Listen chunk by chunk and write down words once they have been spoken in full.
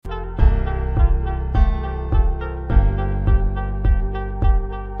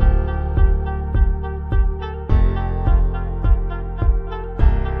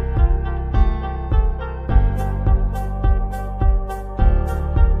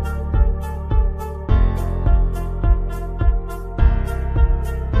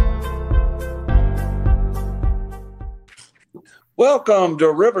Welcome to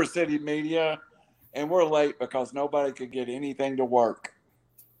RiverCity Media, and we're late because nobody could get anything to work.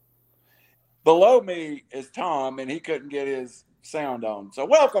 Below me is Tom, and he couldn't get his sound on. So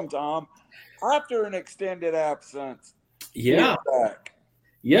welcome, Tom. After an extended absence, Yeah, you're back.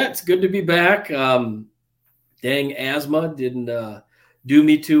 yeah, it's good to be back. Dang, asthma didn't do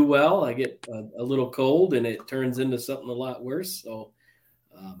me too well. I get a little cold, and it turns into something a lot worse. So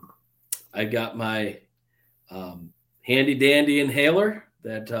I got my handy dandy inhaler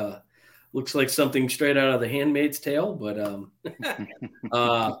that looks like something straight out of The Handmaid's Tale, but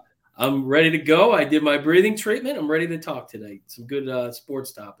I'm ready to go. I did my breathing treatment. I'm ready to talk today. Some good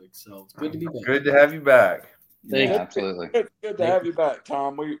sports topics. So it's good to be back. Good to have you back. Thank you. Absolutely. Good to have you back,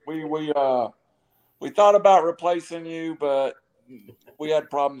 Tom. We thought about replacing you, but we had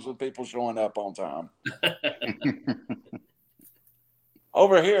problems with people showing up on time.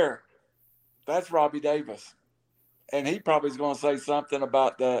 Over here, that's Robbie Davis. And he probably is going to say something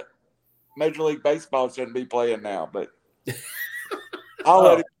about the Major League Baseball shouldn't be playing now, but I'll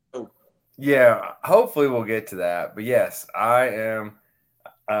let it go. Yeah, hopefully we'll get to that. But yes, I am.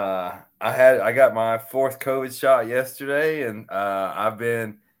 I got my fourth COVID shot yesterday, and I've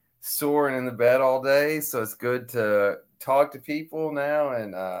been soaring in the bed all day. So it's good to talk to people now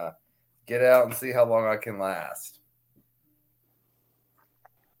and get out and see how long I can last.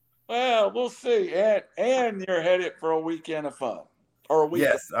 Well, we'll see. And you're headed for a weekend of fun. Or a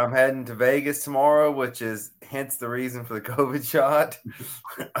weekend. Yes, I'm heading to Vegas tomorrow, which is hence the reason for the COVID shot.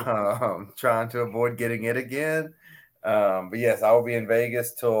 Trying to avoid getting it again. But yes, I will be in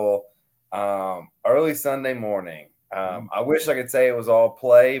Vegas till early Sunday morning. I wish I could say it was all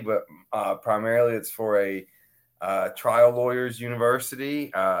play, but primarily it's for a trial lawyers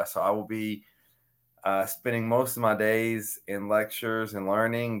university. So I will be spending most of my days in lectures and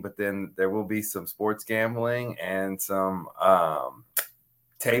learning, but then there will be some sports gambling and some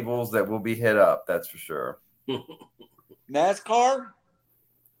tables that will be hit up. That's for sure. NASCAR?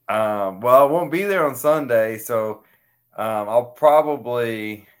 Well, I won't be there on Sunday, so I'll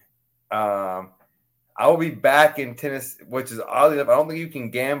probably I will be back in Tennessee, which is oddly enough, I don't think you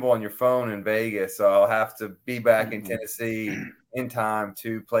can gamble on your phone in Vegas, so I'll have to be back in Tennessee in time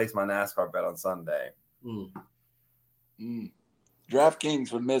to place my NASCAR bet on Sunday.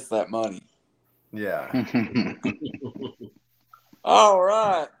 DraftKings would miss that money. Yeah. All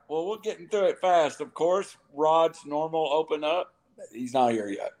right. Well, we're getting through it fast. Of course, Rod's normal open up. He's not here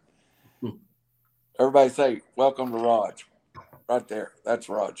yet. Everybody say, welcome to Rod. Right there. That's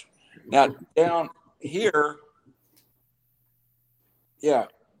Rod. Now, down here, it's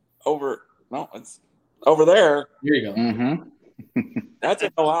over there. Here you go. Mm-hmm. That's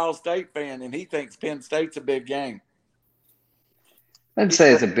an Ohio State fan, and he thinks Penn State's a big game. I'd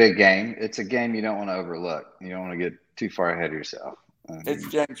say it's a big game. It's a game you don't want to overlook. You don't want to get too far ahead of yourself. It's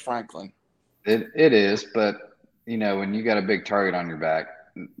James Franklin. It is, but when you got a big target on your back,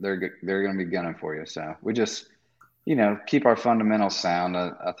 they're going to be gunning for you. So we just, keep our fundamentals sound.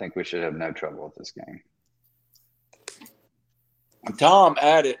 I think we should have no trouble with this game. Tom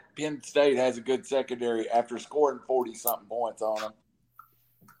added Penn State has a good secondary after scoring 40-something points on them.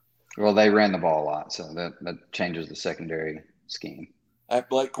 Well, they ran the ball a lot, so that changes the secondary scheme. That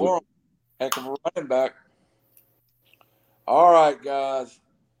Blake Corum, heck of a running back. All right, guys.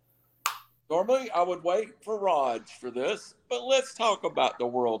 Normally, I would wait for Raj for this, but let's talk about the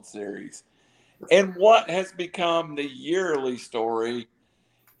World Series. And what has become the yearly story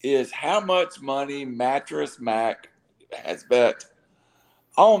is how much money Mattress Mack has bet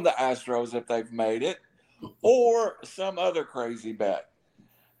on the Astros if they've made it, or some other crazy bet.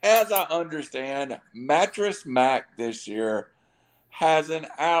 As I understand, Mattress Mack this year has an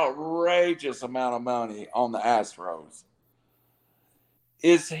outrageous amount of money on the Astros.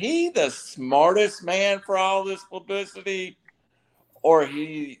 Is he the smartest man for all this publicity, or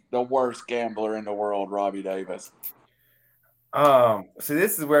he the worst gambler in the world, Robbie Davis? So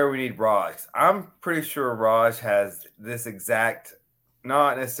this is where we need Raj. I'm pretty sure Raj has this exact,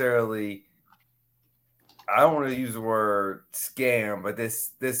 not necessarily, I don't want to use the word scam, but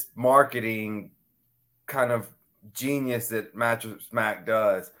this marketing kind of genius that Mattress Mack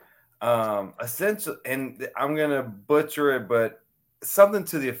does. Essentially, and I'm gonna butcher it, but something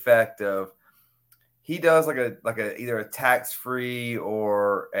to the effect of he does like a either a tax-free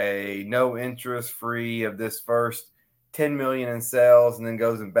or a no interest free of this first 10 million in sales, and then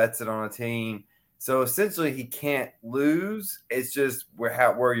goes and bets it on a team. So essentially he can't lose. It's just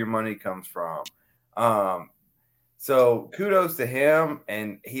where your money comes from. So kudos to him,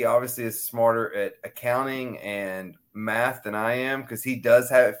 and he obviously is smarter at accounting and math than I am, because he does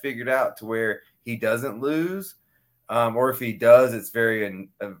have it figured out to where he doesn't lose. or if he does, it's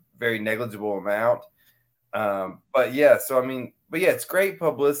a very negligible amount. But yeah, it's great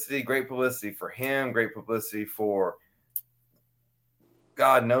publicity for him, great publicity for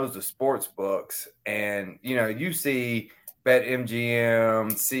God knows the sports books. And, you see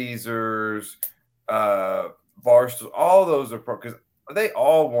BetMGM, Caesars, Barstool, all those are because they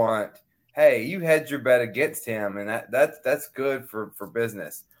all want, hey, you hedge your bet against him, and that's good for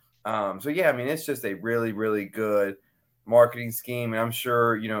business. It's just a really, really good marketing scheme. And I'm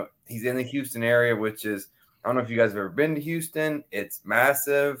sure, he's in the Houston area, which is, I don't know if you guys have ever been to Houston. It's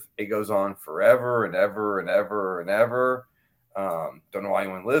massive. It goes on forever and ever and ever and ever. Don't know why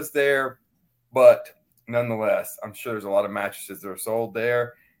anyone lives there, but nonetheless, I'm sure there's a lot of mattresses that are sold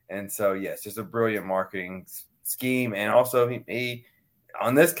there. And so, yes, just a brilliant marketing scheme. And also, he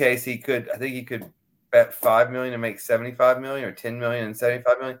on this case, I think he could bet $5 million and make $75 million, or $10 million and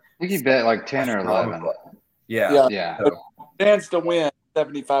 $75 million. I think he bet like 10 or 11. Yeah. So, chance to win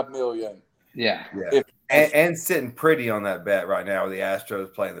 $75 million. Yeah. And sitting pretty on that bet right now with the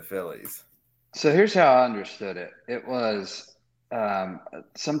Astros playing the Phillies. So here's how I understood it. It was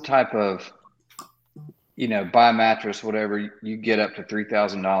some type of, buy a mattress, whatever, you get up to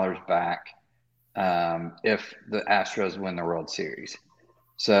 $3,000 back if the Astros win the World Series.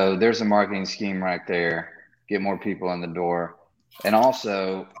 So there's a marketing scheme right there. Get more people in the door. And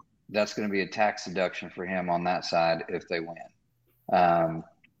also, that's going to be a tax deduction for him on that side if they win.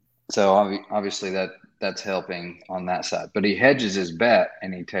 So obviously that's helping on that side. But he hedges his bet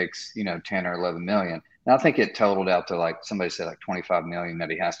and he takes, 10 or 11 million. And I think it totaled out to, like somebody said, like 25 million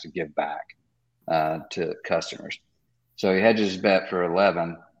that he has to give back to customers. So he hedges his bet for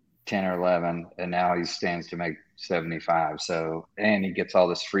 10 or 11, and now he stands to make 75. So, and he gets all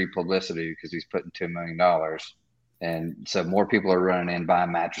this free publicity because he's putting $2 million. And so more people are running in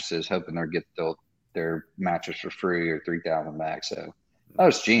buying mattresses, hoping they'll get their mattress for free or 3,000 back. So that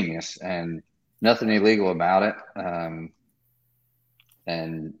was genius and nothing illegal about it.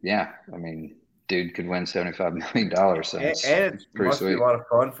 And yeah, dude could win $75 million. So and it must be a lot of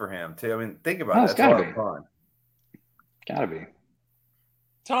fun for him too. Think about it. It's gotta be fun. Gotta be.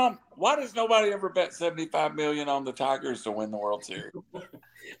 Tom, why does nobody ever bet $75 million on the Tigers to win the World Series?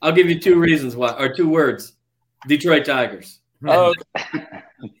 I'll give you two reasons why, or two words: Detroit Tigers. Oh,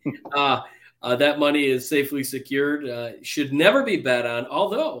 that money is safely secured. Should never be bet on.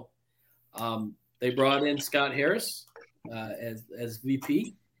 Although they brought in Scott Harris as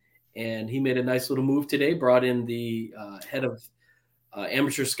VP, and he made a nice little move today. Brought in the head of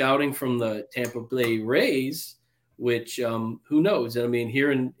amateur scouting from the Tampa Bay Rays. Which who knows?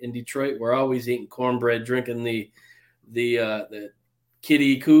 Here in Detroit, we're always eating cornbread, drinking the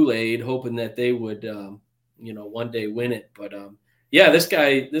kiddie Kool-Aid, hoping that they would, one day win it. But this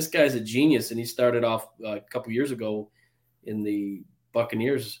guy's a genius, and he started off a couple years ago in the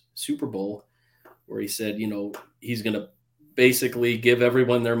Buccaneers Super Bowl, where he said, he's going to basically give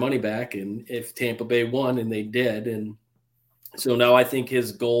everyone their money back, and if Tampa Bay won, and they did, and so now I think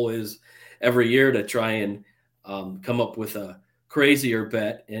his goal is every year to try and come up with a crazier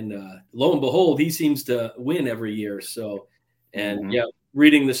bet, and lo and behold, he seems to win every year. So, and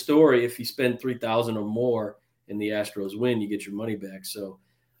reading the story, if you spend $3,000 or more and the Astros win, you get your money back. So,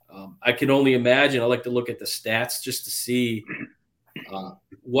 I can only imagine. I like to look at the stats just to see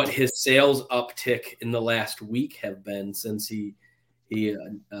what his sales uptick in the last week have been since he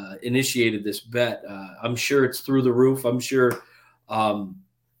initiated this bet. I'm sure it's through the roof. I'm sure.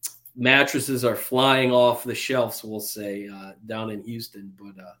 Mattresses are flying off the shelves, we'll say, down in Houston.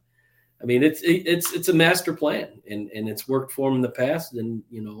 But it's a master plan, and it's worked for him in the past. And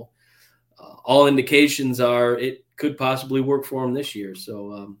all indications are it could possibly work for him this year.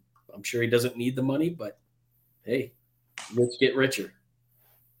 So I'm sure he doesn't need the money, but hey, let's get richer.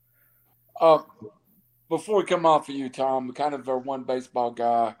 Before we come off of you, Tom, kind of our one baseball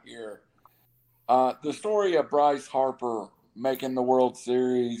guy here. The story of Bryce Harper making the World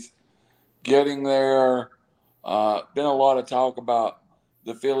Series, getting there. Been a lot of talk about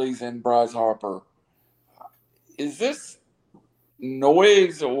the Phillies and Bryce Harper. Is this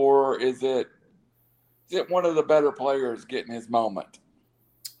noise, or is it one of the better players getting his moment?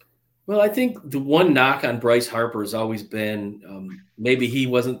 Well, I think the one knock on Bryce Harper has always been maybe he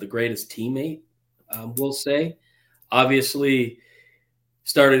wasn't the greatest teammate, we'll say. Obviously,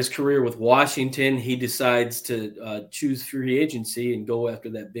 started his career with Washington. He decides to choose free agency and go after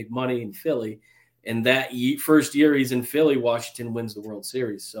that big money in Philly. And that first year he's in Philly, Washington wins the World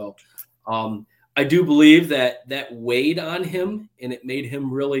Series. So I do believe that weighed on him, and it made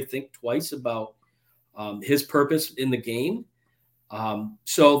him really think twice about his purpose in the game.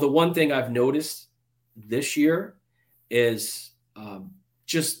 So the one thing I've noticed this year is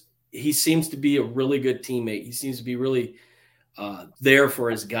just he seems to be a really good teammate. He seems to be really there for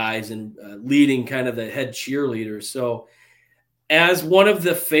his guys and leading kind of the head cheerleader. So as one of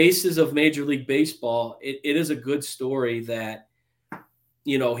the faces of Major League Baseball, it is a good story that,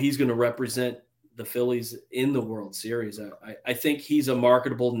 he's going to represent the Phillies in the World Series. I think he's a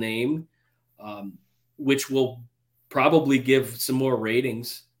marketable name, which will probably give some more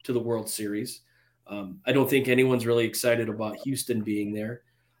ratings to the World Series. I don't think anyone's really excited about Houston being there.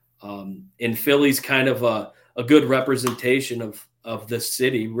 And Philly's kind of a good representation of the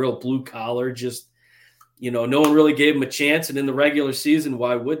city, real blue collar, just, no one really gave them a chance. And in the regular season,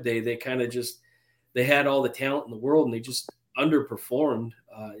 why would they? They kind of they had all the talent in the world and they just underperformed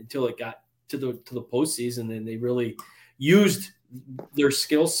until it got to the postseason, and they really used their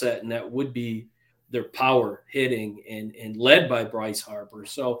skill set, and that would be their power hitting and led by Bryce Harper.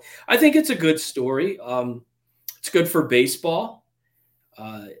 So I think it's a good story. It's good for baseball.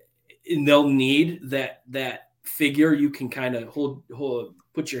 And they'll need that figure you can kind of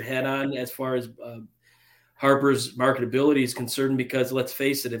put your head on as far as Harper's marketability is concerned, because let's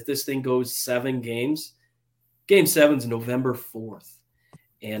face it, if this thing goes 7 games, Game 7's November 4th.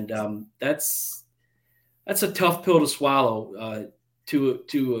 And that's a tough pill to swallow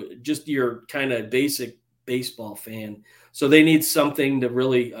to just your kind of basic baseball fan. So they need something to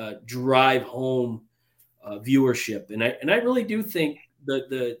really drive home viewership. And I really do think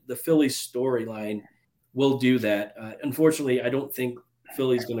the Phillies storyline will do that. Unfortunately, I don't think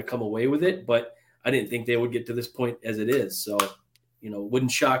Philly's going to come away with it, but I didn't think they would get to this point as it is. So, it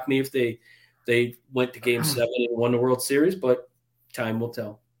wouldn't shock me if they went to Game 7 and won the World Series, but time will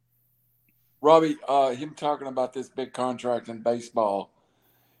tell. Robbie, him talking about this big contract in baseball,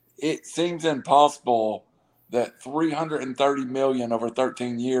 it seems impossible that $330 million over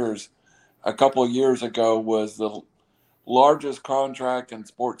 13 years a couple of years ago was the largest contract in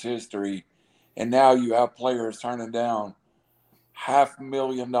sports history, and now you have players turning down $500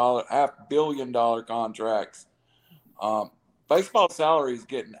 million contracts. Baseball salary is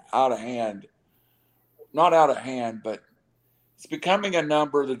getting out of hand. Not out of hand, but it's becoming a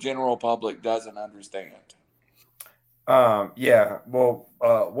number the general public doesn't understand. Yeah. Well,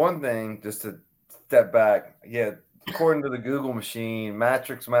 one thing, just to step back, according to the Google machine,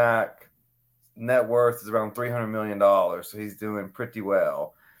 Mattress Mack net worth is around $300 million, so he's doing pretty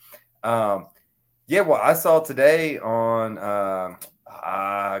well. Well, I saw today on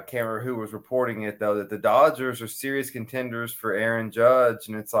I can't remember who was reporting it, though, that the Dodgers are serious contenders for Aaron Judge,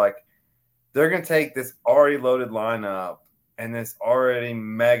 and it's like they're going to take this already loaded lineup and this already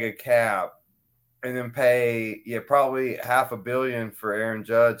mega cap and then pay probably $500 million for Aaron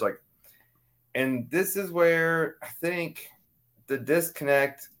Judge. And this is where I think the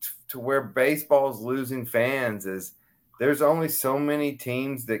disconnect to where baseball is losing fans is there's only so many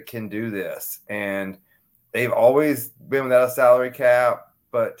teams that can do this. And they've always been without a salary cap,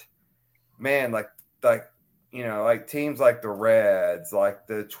 but man, like teams like the Reds, like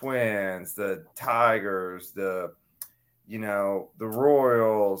the Twins, the Tigers, the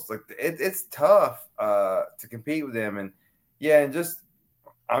Royals, it's tough to compete with them. And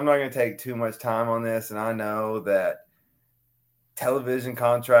I'm not going to take too much time on this. And I know that television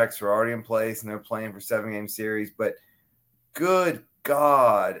contracts are already in place and they're playing for 7-game series, but good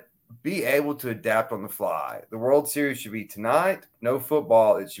God, be able to adapt on the fly. The World Series should be tonight, no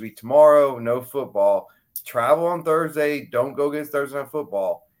football. It should be tomorrow, no football. Travel on Thursday, don't go against Thursday Night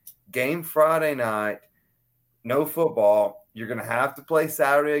Football. Game Friday night, no football. You're going to have to play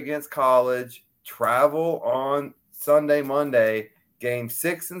Saturday against college. Travel on Sunday, Monday. Game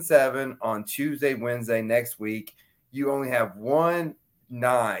 6 and 7 on Tuesday, Wednesday next week. You only have one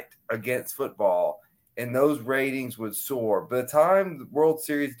night against football, and those ratings would soar. By the time the World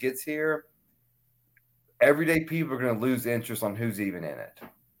Series gets here, everyday people are going to lose interest on who's even in it.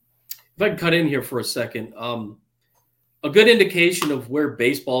 If I can cut in here for a second, a good indication of where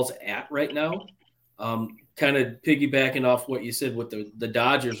baseball's at right now, kind of piggybacking off what you said with the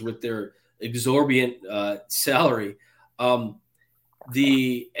Dodgers with their exorbitant salary.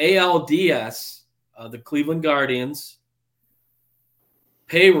 The ALDS, the Cleveland Guardians,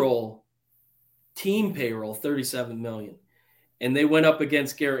 team payroll, $37 million. And they went up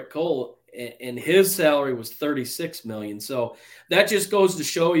against Garrett Cole, and his salary was $36 million. So that just goes to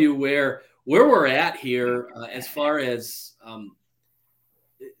show you where we're at here as far as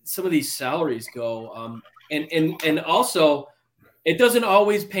some of these salaries go. And also, it doesn't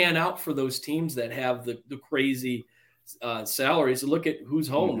always pan out for those teams that have the crazy salaries. Look at who's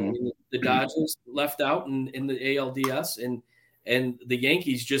home. Mm-hmm. I mean, the Dodgers left out in the ALDS, and the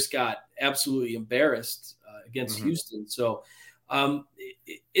Yankees just got absolutely embarrassed against Houston. So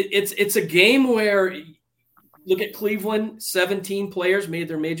it's a game where look at Cleveland. 17 players made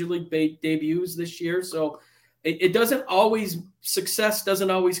their major league debuts this year. So it doesn't always success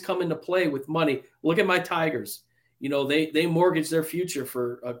doesn't always come into play with money. Look at my Tigers. They mortgaged their future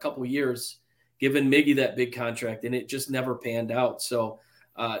for a couple of years, giving Miggy that big contract, and it just never panned out. So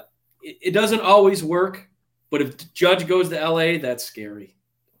it doesn't always work. But if Judge goes to LA, that's scary.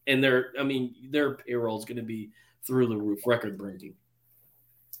 And their payroll is going to be through the roof, record breaking.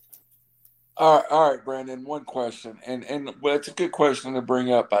 All right, Brandon, one question. And well, it's a good question to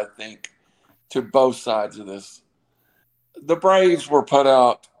bring up, I think, to both sides of this. The Braves were put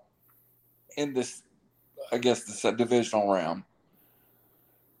out in this, I guess, this divisional round.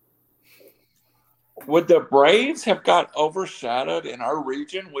 Would the Braves have got overshadowed in our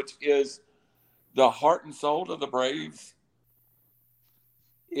region, which is the heart and soul of the Braves,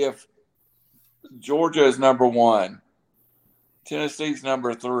 if Georgia is number 1, Tennessee's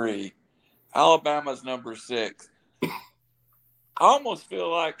number 3, Alabama's number 6? I almost feel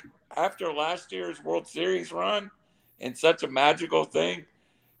like after last year's World Series run and such a magical thing,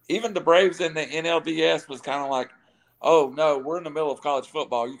 even the Braves in the NLDS was kind of like, oh, no, we're in the middle of college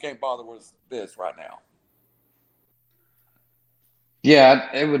football. You can't bother with this right now.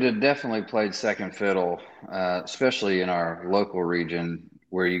 Yeah, it would have definitely played second fiddle, especially in our local region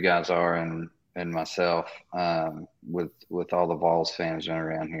where you guys are and myself, with all the Vols fans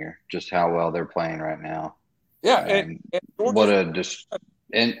around here, just how well they're playing right now. Yeah, and what a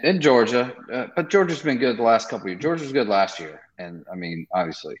in Georgia, but Georgia's been good the last couple of years. Georgia was good last year, and I mean,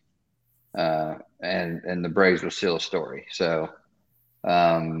 obviously, and the Braves were still a story. So,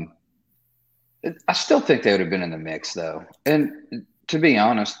 I still think they would have been in the mix, though. And to be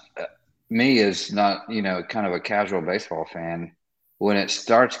honest, me as not, kind of a casual baseball fan, when it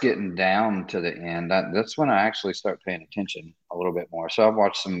starts getting down to the end, that's when I actually start paying attention a little bit more. So I've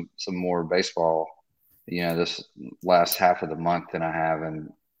watched some more baseball, this last half of the month than I have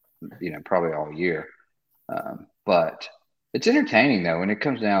in, probably all year. But it's entertaining, though, when it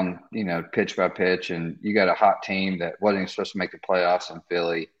comes down, pitch by pitch, and you got a hot team that wasn't even supposed to make the playoffs in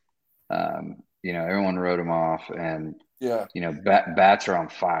Philly. Everyone wrote them off, and bats are on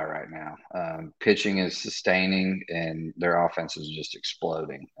fire right now. Pitching is sustaining, and their offense is just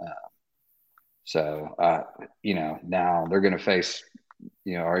exploding. Now they're going to face,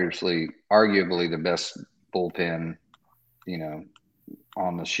 arguably the best bullpen,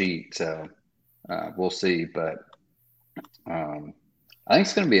 on the sheet. So we'll see, but I think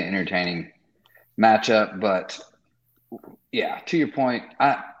it's going to be an entertaining matchup. But yeah, to your point,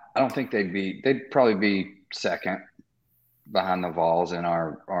 I don't think they'd probably be second behind the Vols in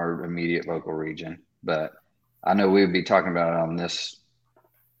our immediate local region. But I know we would be talking about it on this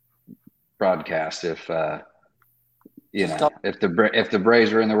broadcast if the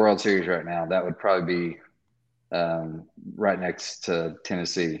Braves were in the World Series right now, that would probably be right next to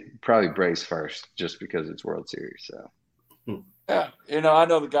Tennessee. Probably Braves first, just because it's World Series. So. Yeah, I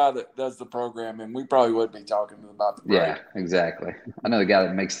know the guy that does the program, and we probably would be talking about the Braves. Yeah, exactly. I know the guy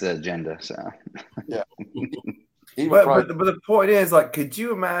that makes the agenda. So. Yeah. But the point is, could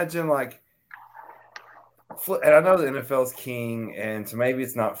you imagine, and I know the NFL's king, and so maybe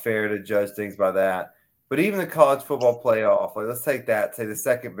it's not fair to judge things by that, but even the college football playoff, let's take that, say the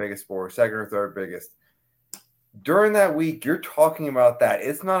second biggest sport, second or third biggest. During that week, you're talking about that.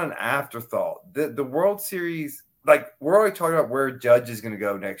 It's not an afterthought. The World Series, we're already talking about where Judge is going to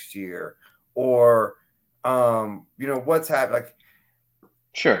go next year, or, what's happening.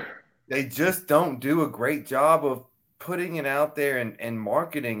 Sure. They just don't do a great job of putting it out there and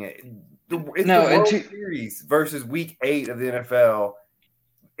marketing it. It's the World Series versus Week 8 of the NFL.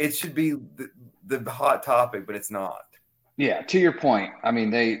 It should be the hot topic, but it's not. Yeah, to your point, I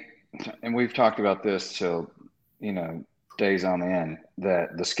mean, and we've talked about this till, days on end,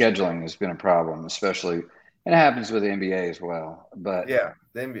 that the scheduling has been a problem, especially, and it happens with the NBA as well. But yeah,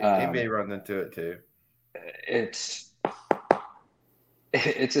 the NBA runs into it too.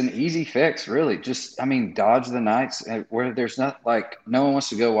 It's an easy fix, really. Just, dodge the nights where there's not no one wants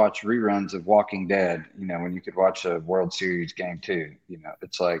to go watch reruns of Walking Dead, when you could watch a World Series game too.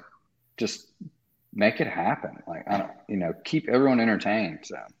 It's just make it happen. Keep everyone entertained.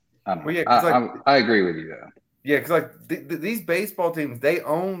 So I don't know. I agree with you though. Yeah, because these baseball teams, they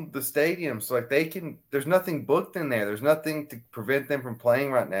own the stadium, so there's nothing booked in there. There's nothing to prevent them from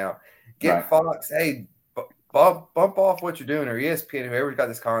playing right now. Get Fox, hey, bump off what you're doing, or ESPN, whoever's got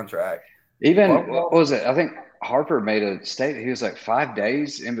this contract. Even what was it? I think Harper made a statement. He was 5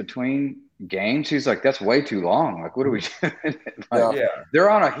 days in between games. He's like, that's way too long. Like, what are we doing? Like, they're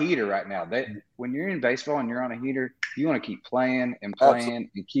on a heater right now. When you're in baseball and you're on a heater, you want to keep playing and playing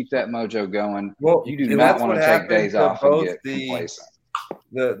and keep that mojo going. Well, you do not want to take days off and get complacent.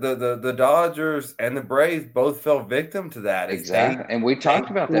 The Dodgers and the Braves both fell victim to that. Exactly. And we talked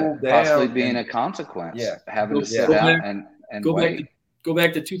about that possibly being a consequence, having to sit out and wait. Go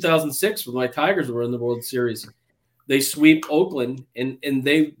back to 2006 when my Tigers were in the World Series. They sweep Oakland, and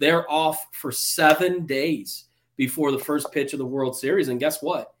they're off for 7 days before the first pitch of the World Series. And guess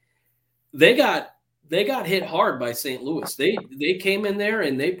what? They got hit hard by St. Louis. They came in there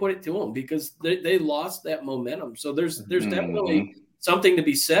and they put it to them because they lost that momentum. So there's definitely something to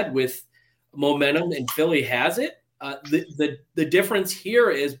be said with momentum, and Philly has it. The difference here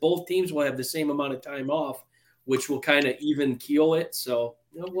is both teams will have the same amount of time off, which will kind of even keel it. So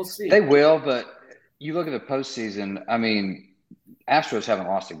we'll see. They will, but you look at the postseason. I mean, Astros haven't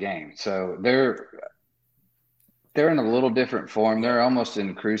lost a game, so they're in a little different form. They're almost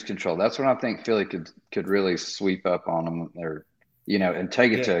in cruise control. That's when I think Philly could really sweep up on them, or and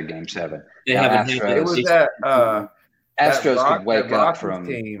take it to a Game 7. They haven't. It was that Astros could wake up from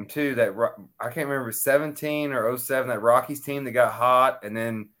team too. That I can't remember 17 or 07. That Rockies team that got hot and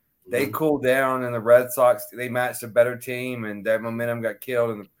then they cooled down, and the Red Sox they matched a better team, and that momentum got killed,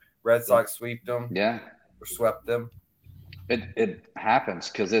 and the Red Sox swept them. Or swept them. It happens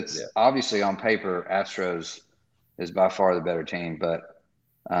because it's obviously on paper Astros is by far the better team, but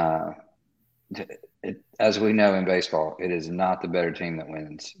as we know in baseball, it is not the better team that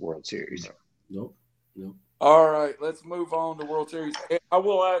wins World Series. Nope. All right, let's move on to World Series. I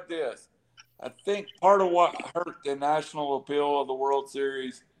will add this. I think part of what hurt the national appeal of the World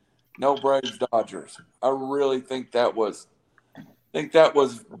Series, no Braves Dodgers. I really think that was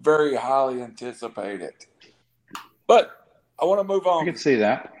very highly anticipated. But I want to move on. I can see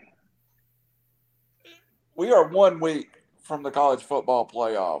that. We are 1 week from the college football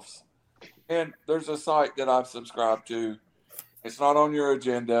playoffs, and there's a site that I've subscribed to. It's not on your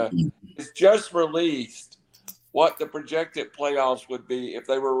agenda. It's just released what the projected playoffs would be if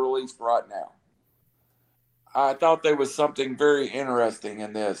they were released right now. I thought there was something very interesting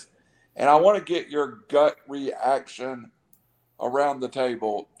in this, and I want to get your gut reaction around the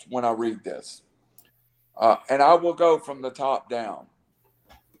table when I read this. And I will go from the top down.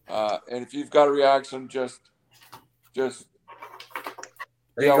 And if you've got a reaction, just.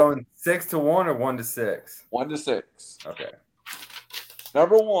 Are you going 6-1 or 1-6? 1-6. Okay.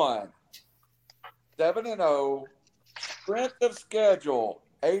 Number 1, 7-0, strength of schedule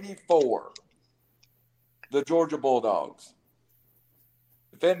 84. The Georgia Bulldogs,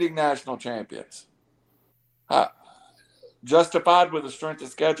 defending national champions. Justified with a strength of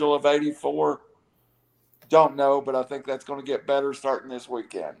schedule of 84? Don't know, but I think that's going to get better starting this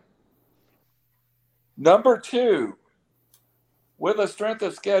weekend. Number 2, with a strength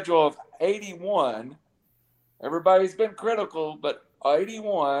of schedule of 81, everybody's been critical, but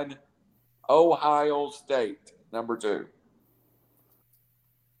 81, Ohio State, number 2.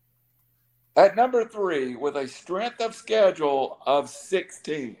 At number 3, with a strength of schedule of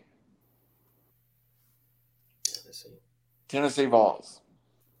 16, Tennessee Vols.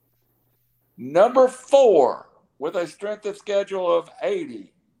 Number 4, with a strength of schedule of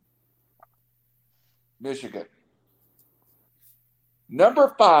 80, Michigan.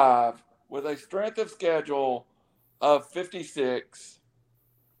 Number 5, with a strength of schedule of 56,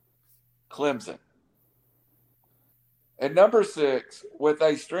 Clemson. And number 6, with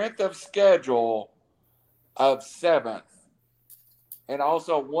a strength of schedule of 7th, and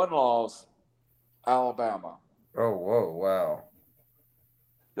also 1 loss, Alabama. Oh, whoa, wow.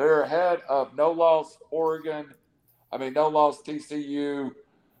 They're ahead of no loss TCU,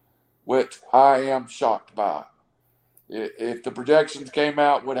 which I am shocked by. If the projections came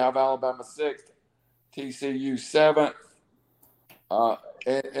out, would have Alabama 6th, TCU 7th.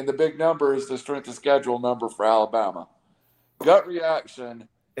 And the big number is the strength of schedule number for Alabama. Gut reaction.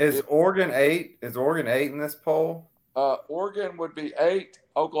 Is Oregon 8? Is Oregon 8 in this poll? Oregon would be 8,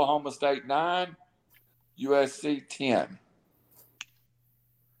 Oklahoma State 9, USC 10.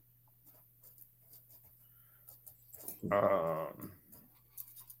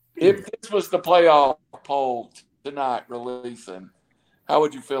 If this was the playoff poll tonight releasing, how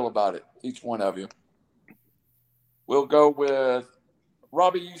would you feel about it, each one of you? We'll go with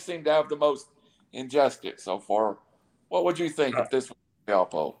Robbie. You seem to have the most ingested so far. What would you think if this was the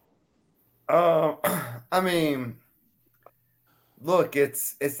playoff poll? I mean, look,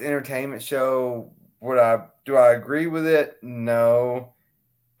 it's an entertainment show. Do I agree with it? No.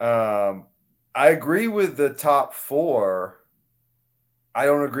 I agree with the top 4. I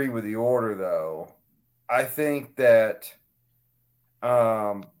don't agree with the order, though. I think that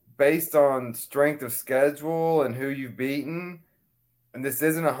based on strength of schedule and who you've beaten, and this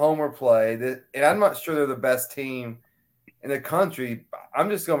isn't a homer play, and I'm not sure they're the best team in the country. I'm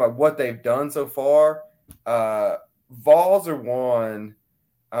just going by what they've done so far. Vols are 1.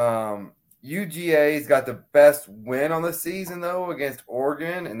 UGA's got the best win on the season, though, against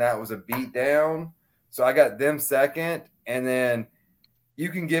Oregon, and that was a beatdown. So I got them second. And then you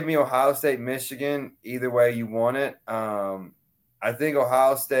can give me Ohio State, Michigan, either way you want it. I think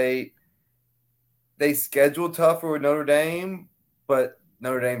Ohio State, they scheduled tougher with Notre Dame, but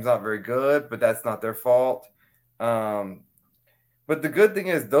Notre Dame's not very good, but that's not their fault. But the good thing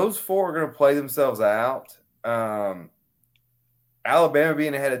is those 4 are going to play themselves out. Alabama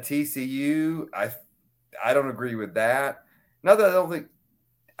being ahead of TCU, I don't agree with that. Not that I don't think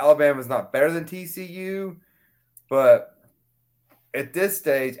Alabama's not better than TCU, but at this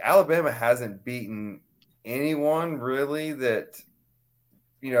stage, Alabama hasn't beaten anyone really that,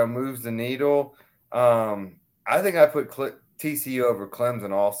 moves the needle. I think I put TCU over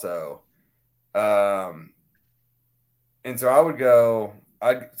Clemson also. And so I would go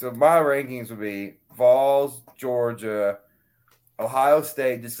so my rankings would be Vols, Georgia, Ohio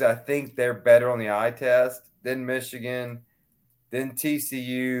State, just because I think they're better on the eye test, then Michigan, then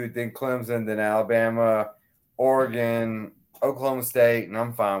TCU, then Clemson, then Alabama, Oregon, Oklahoma State, and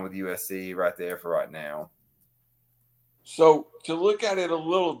I'm fine with USC right there for right now. So to look at it a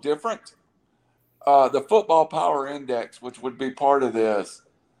little different, the Football Power Index, which would be part of this,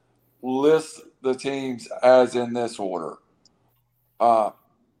 lists the teams as in this order.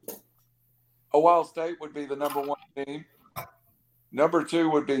 Ohio State would be the number 1 team. Number 2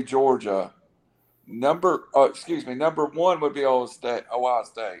 would be Georgia. Number 1 would be Ohio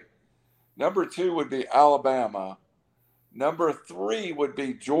State. Number 2 would be Alabama. Number 3 would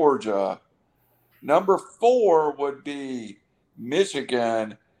be Georgia. Number 4 would be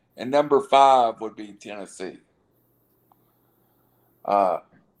Michigan. And number 5 would be Tennessee. As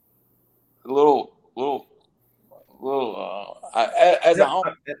a home.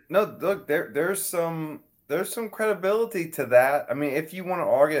 No, look, there's some credibility to that. I mean, if you want to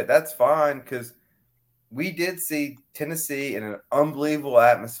argue it, that's fine, because we did see Tennessee in an unbelievable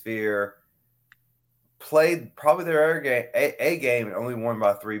atmosphere, played probably their A game and only won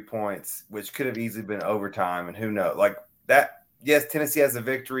by 3 points, which could have easily been overtime, and who knows? Like that, yes, Tennessee has a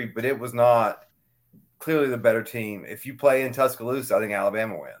victory, but it was not clearly the better team. If you play in Tuscaloosa, I think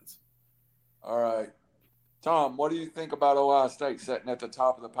Alabama wins. All right. Tom, what do you think about Ohio State sitting at the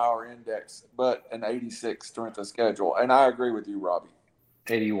top of the power index, but an 86 strength of schedule? And I agree with you, Robbie.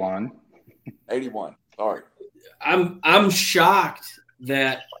 81. 81. Sorry. I'm shocked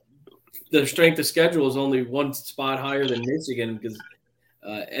that the strength of schedule is only 1 spot higher than Michigan, because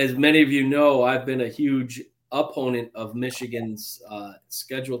as many of you know, I've been a huge opponent of Michigan's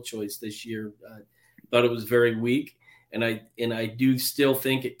schedule choice this year. Thought it was very weak, and I do still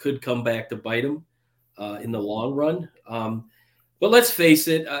think it could come back to bite them in the long run. But let's face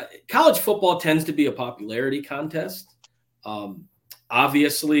it, college football tends to be a popularity contest.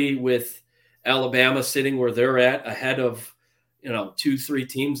 Obviously, with Alabama sitting where they're at, ahead of 2-3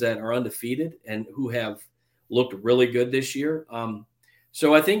 teams that are undefeated and who have looked really good this year.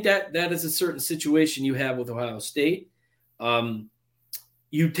 So I think that is a certain situation you have with Ohio State.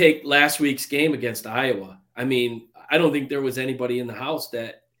 You take last week's game against Iowa. I mean, I don't think there was anybody in the house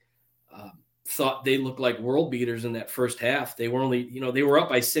that thought they looked like world beaters in that first half. They were only, they were up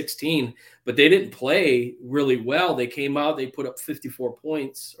by 16, but they didn't play really well. They came out, they put up 54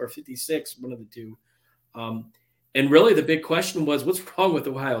 points or 56, one of the two. And really the big question was, what's wrong with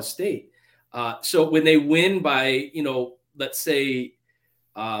Ohio State? So when they win by, let's say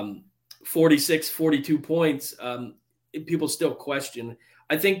 46, 42 points, people still question.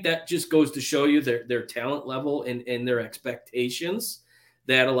 I think that just goes to show you their talent level and their expectations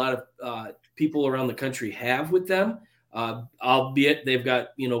that a lot of people around the country have with them, albeit they've got,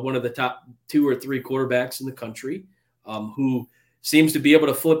 one of the top 2 or 3 quarterbacks in the country who seems to be able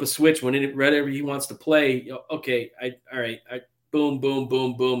to flip a switch whenever he wants to play. Okay, boom, boom,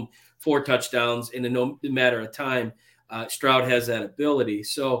 boom, boom, 4 touchdowns in no matter of time. Stroud has that ability.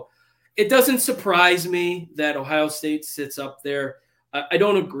 So it doesn't surprise me that Ohio State sits up there. I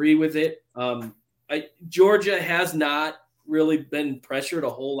don't agree with it. Georgia has not really been pressured a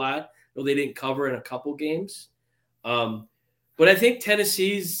whole lot, though they didn't cover in a couple games. But I think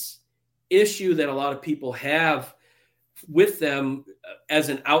Tennessee's issue that a lot of people have with them as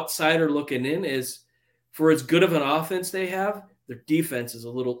an outsider looking in is, for as good of an offense they have, their defense is a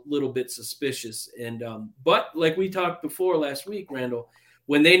little bit suspicious. And but like we talked before last week, Randall,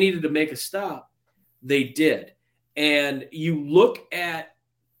 when they needed to make a stop, they did. And you look at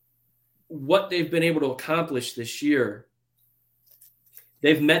what they've been able to accomplish this year.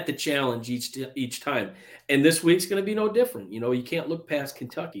 They've met the challenge each time. And this week's going to be no different. You can't look past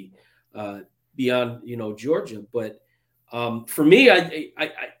Kentucky beyond, Georgia. But for me,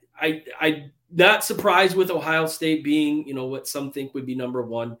 I'm not surprised with Ohio State being, what some think would be number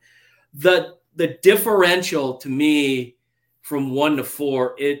one. The differential to me from 1 to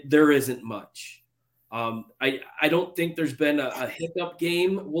 4, there isn't much. I don't think there's been a hiccup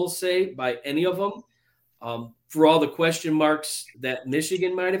game, we'll say, by any of them. For all the question marks that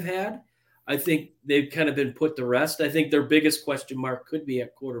Michigan might have had, I think they've kind of been put to rest. I think their biggest question mark could be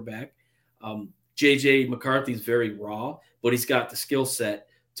at quarterback. J.J. McCarthy's very raw, but he's got the skill set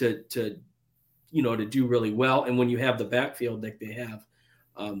to do really well. And when you have the backfield that they have,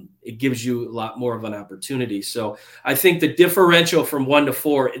 it gives you a lot more of an opportunity. So I think the differential from 1 to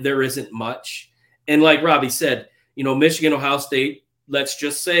 4, there isn't much. And like Robbie said, Michigan, Ohio State, let's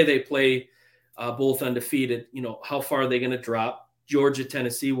just say they play both undefeated. How far are they going to drop? Georgia,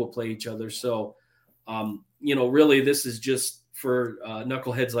 Tennessee will play each other. So, really this is just for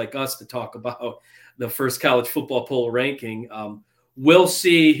knuckleheads like us to talk about the first college football poll ranking. We'll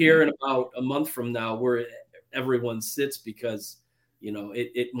see here in about a month from now where everyone sits because,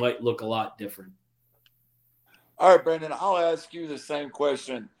 it might look a lot different. All right, Brendan, I'll ask you the same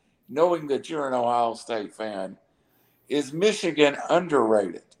question, knowing that you're an Ohio State fan. Is Michigan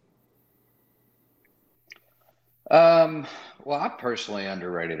underrated? Well, I personally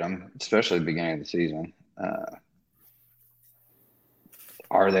underrated them, especially at the beginning of the season.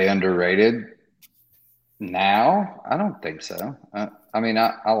 Are they underrated now? I don't think so.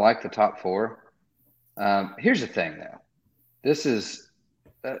 I like the top 4. Here's the thing, though. This is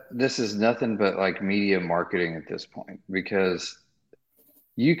nothing but like media marketing at this point, because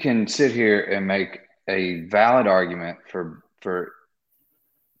you can sit here and make a valid argument for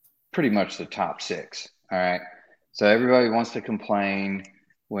pretty much the top 6. All right. So everybody wants to complain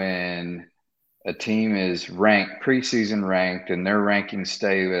when a team is ranked, preseason ranked, and their rankings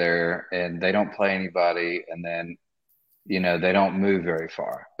stay there and they don't play anybody, and then, they don't move very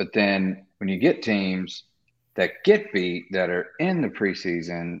far. But then when you get teams that get beat that are in the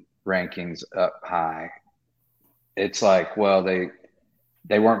preseason rankings up high, it's like, well, they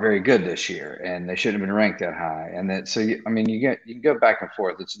weren't very good this year and they shouldn't have been ranked that high. And then, you can go back and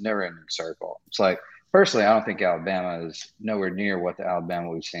forth. It's a never ending circle. It's like, personally, I don't think Alabama is nowhere near what the Alabama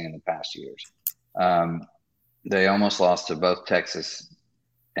we've seen in the past years. They almost lost to both Texas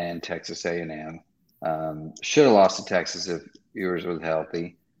and Texas A&M. Should have lost to Texas if Ewers was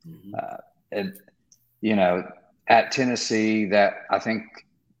healthy. And at Tennessee, that I think,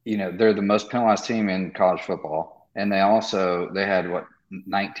 they're the most penalized team in college football. And they had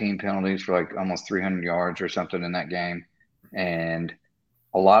 19 penalties for like almost 300 yards or something in that game. And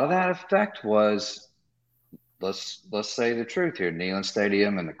a lot of that effect was, let's say the truth here, Neyland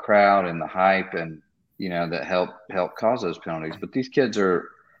Stadium and the crowd and the hype and, that help cause those penalties. But these kids are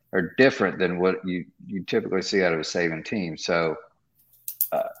different than what you typically see out of a Saban team. So,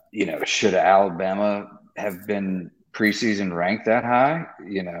 should Alabama have been preseason ranked that high?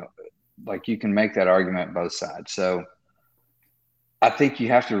 Like you can make that argument both sides. So I think you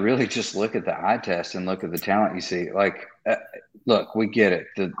have to really just look at the eye test and look at the talent you see. Like, look, we get it.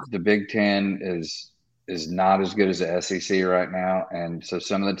 The Big Ten is not as good as the SEC right now. And so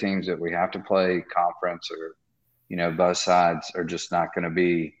some of the teams that we have to play conference or, both sides are just not going to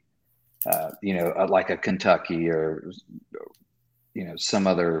be, like a Kentucky or, some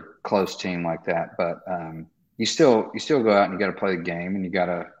other close team like that. But you still go out and you got to play the game and you got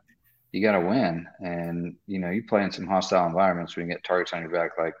to win. And, you play in some hostile environments when you get targets on your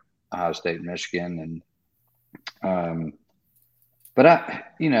back, like Ohio State, Michigan. And,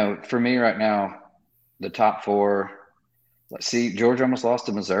 for me right now, the top 4, let's see, Georgia almost lost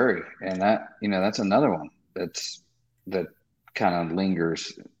to Missouri. And that, that's another one that kind of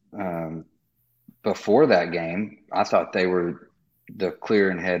lingers. Before that game, I thought they were the clear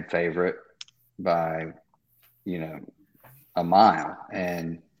and head favorite by, a mile.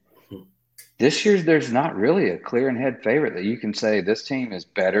 And this year, there's not really a clear and head favorite that you can say this team is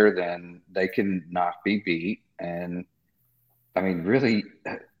better than they can not be beat. And really,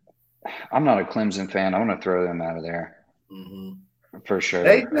 I'm not a Clemson fan. I want to throw them out of there for sure.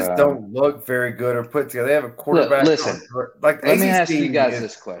 They just don't look very good or put together. They have a quarterback. Listen, like let me ask you guys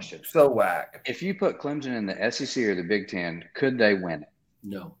this question: so whack. If you put Clemson in the SEC or the Big Ten, could they win it?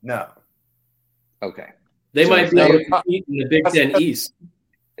 No. No. Okay. They So might if be able they- to compete in the Big Ten East.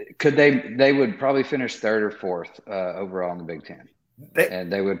 Could they would probably finish third or fourth overall in the Big Ten,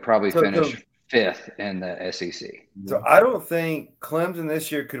 and they would probably finish fifth in the SEC. So I don't think Clemson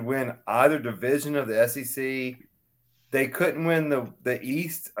this year could win either division of the SEC. They couldn't win the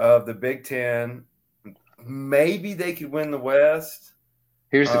East of the Big Ten. Maybe they could win the West.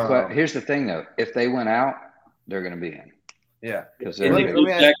 Here's the thing though: if they win out, they're going to be in. Yeah, because And it goes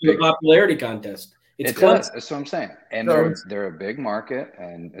back to the popularity contest. It's Clemson. That's what I'm saying. And So they're a big market,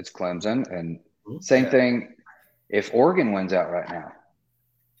 and it's Clemson. And same thing. If Oregon wins out right now,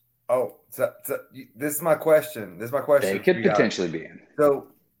 so this is my question. they could potentially be in. So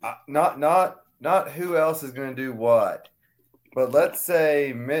not who else is going to do what, but let's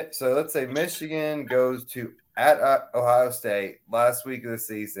say Michigan goes to at Ohio State last week of the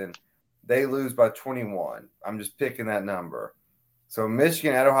season. They lose by 21. I'm just picking that number. So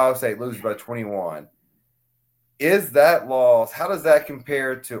Michigan at Ohio State loses by 21. Is that loss? How does that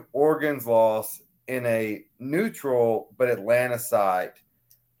compare to Oregon's loss in a neutral but Atlanta site,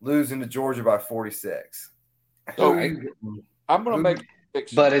 losing to Georgia by 46? So I'm going to make a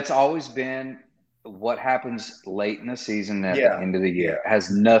prediction. But it's always been what happens late in the season at the end of the year. It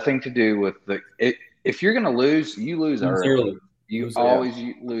has nothing to do with if you're going to lose, you lose early. You always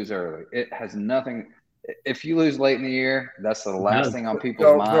lose early. It has nothing. If you lose late in the year, that's the last thing on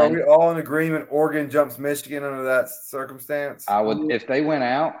people's mind. So are we all in agreement? Oregon jumps Michigan under that circumstance? I would, if they went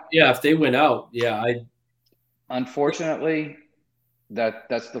out. Yeah, if they went out, Unfortunately,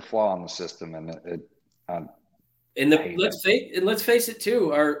 that's the flaw in the system, and let's face it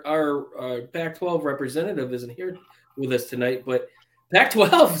too. Our Pac-12 representative isn't here with us tonight, but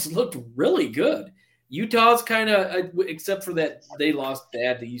Pac-12 has looked really good. Utah's kind of, except for that they lost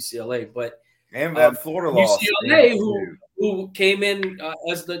bad to UCLA, but and that Florida loss. UCLA, who came in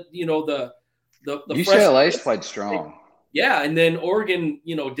as the UCLA's played strong. Yeah, and then Oregon,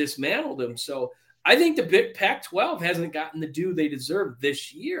 dismantled them. So I think the big Pac-12 hasn't gotten the due they deserve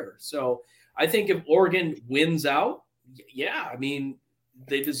this year. So I think if Oregon wins out,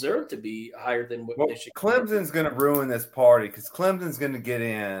 they deserve to be higher than what Michigan. Clemson's going to ruin this party because Clemson's going to get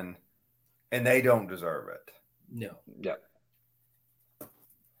in, and they don't deserve it. No. Yeah.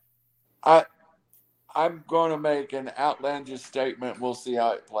 I'm going to make an outlandish statement. We'll see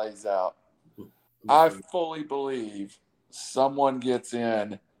how it plays out. I fully believe someone gets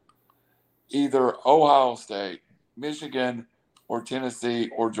in, either Ohio State, Michigan, or Tennessee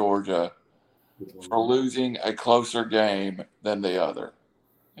or Georgia, for losing a closer game than the other.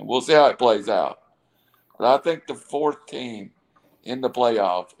 And we'll see how it plays out. But I think the fourth team in the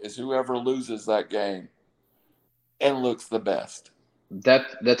playoff is whoever loses that game and looks the best.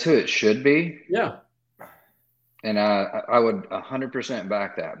 That's who it should be. Yeah. And I would 100%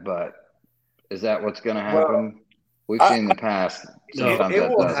 back that. But is that what's going to happen? We've seen in the past. Sometimes it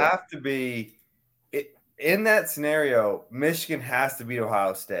will have to be in that scenario. Michigan has to beat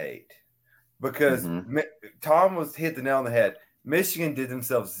Ohio State because Tom was hit the nail on the head. Michigan did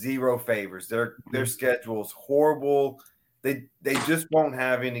themselves zero favors. Their schedule's horrible. They just won't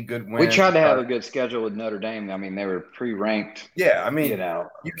have any good wins. We tried to have a good schedule with Notre Dame. I mean, they were pre-ranked. Yeah, I mean,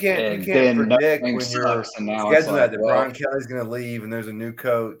 you can't predict when you're scheduling that Brian Kelly's going to leave and there's a new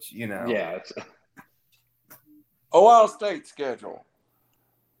coach. Yeah. Ohio State schedule: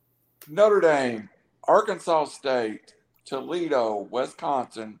 Notre Dame, Arkansas State, Toledo,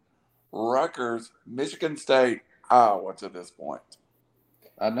 Wisconsin, Rutgers, Michigan State, Iowa. To this point,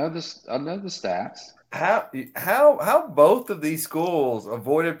 I know the stats. How both of these schools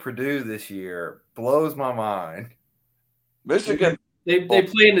avoided Purdue this year blows my mind. Michigan, they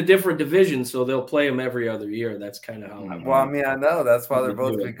play in a different division, so they'll play them every other year. That's kind of how. Well, I mean, I know that's why they're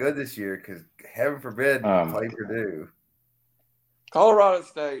both been good this year because heaven forbid play Purdue. Colorado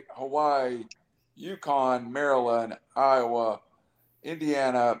State, Hawaii, UConn, Maryland, Iowa,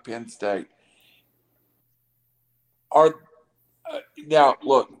 Indiana, Penn State. Now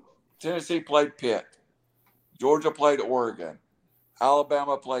look, Tennessee played Pitt. Georgia played Oregon.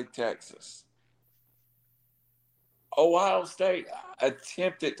 Alabama played Texas. Ohio State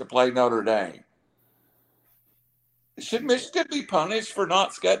attempted to play Notre Dame. Should Michigan be punished for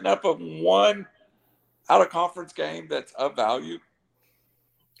not getting up a one out-of-conference game that's of value?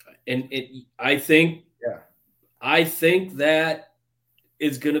 And I think that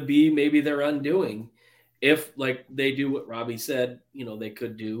is going to be maybe their undoing. If, like, they do what Robbie said, they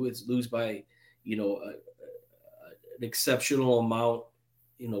could do is lose by, an exceptional amount,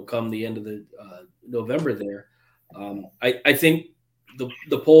 come the end of the November there. I think the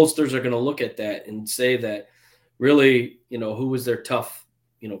pollsters are going to look at that and say that really, who was their tough,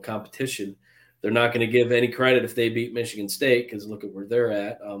 competition. they're not going to give any credit if they beat Michigan State because look at where they're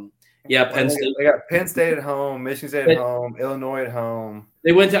at. Penn State. They got Penn State at home, Michigan State at home, Illinois at home.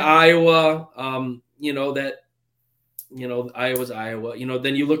 They went to Iowa. Iowa's Iowa.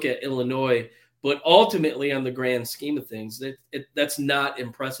 Then you look at Illinois, but ultimately, on the grand scheme of things, that's not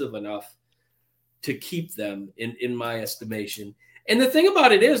impressive enough to keep them in my estimation. And the thing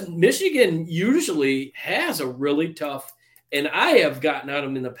about it is, Michigan usually has a really tough, and I have gotten on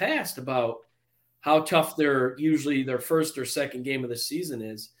them in the past about how tough their first or second game of the season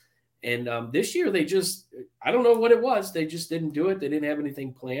is. And this year I don't know what it was. They just didn't do it. They didn't have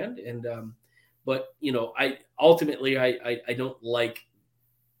anything planned. And, I don't like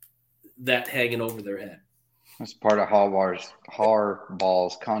that hanging over their head. That's part of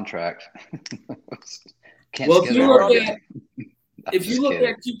Harbaugh's contract. If you look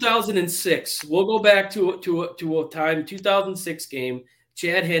at 2006, we'll go back to a time, 2006 game.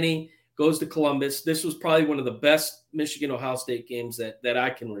 Chad Henne goes to Columbus. This was probably one of the best Michigan-Ohio State games that I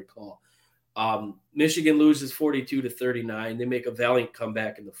can recall. Michigan loses 42-39. They make a valiant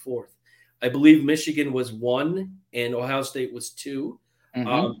comeback in the fourth. I believe Michigan was 1 and Ohio State was 2.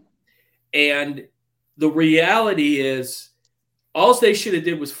 Mm-hmm. And the reality is all they should have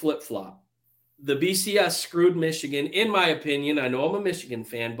did was flip-flop. The BCS screwed Michigan, in my opinion. I know I'm a Michigan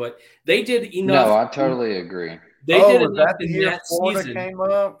fan, but they did enough. No, I totally agree. They did enough that the in year that Florida season. Came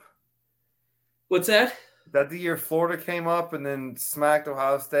up? What's that? That the year Florida came up and then smacked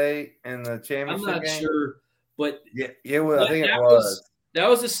Ohio State in the championship game? I'm not sure, but I think it was. That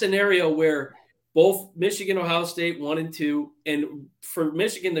was a scenario where both Michigan, Ohio State 1 and 2, and for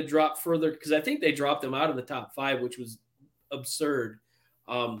Michigan to drop further, because I think they dropped them out of the top 5, which was absurd.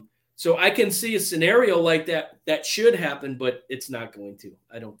 So I can see a scenario like that should happen, but it's not going to.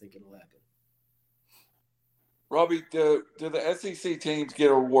 I don't think it'll happen. Robbie, do the SEC teams get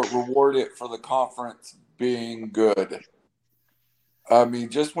rewarded for the conference being good? I mean,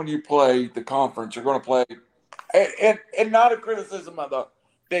 just when you play the conference, you're going to play, and not a criticism of the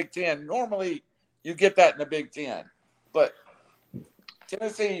Big Ten. Normally, you get that in the Big Ten, but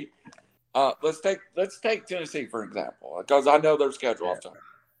Tennessee. Let's take Tennessee for example, because I know their schedule off time.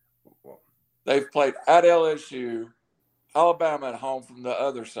 They've played at LSU, Alabama at home from the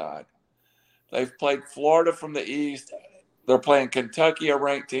other side. They've played Florida from the east. They're playing Kentucky, a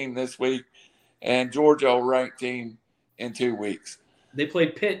ranked team this week, and Georgia, a ranked team in 2 weeks. They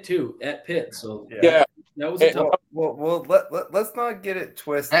played Pitt too at Pitt, so yeah. That was a tough. Well, let's not get it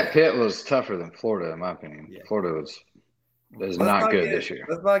twisted. That Pitt was tougher than Florida, in my opinion. Yeah. Florida was not good this year.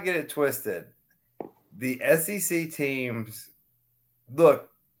 Let's not get it twisted. The SEC teams, look,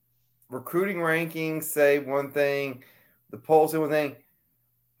 recruiting rankings say one thing, the polls say one thing.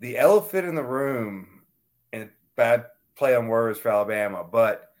 The elephant in the room, and bad play on words for Alabama,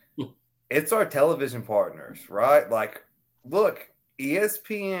 but it's our television partners, right? Like, look,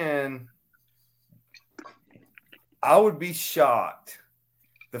 ESPN, I would be shocked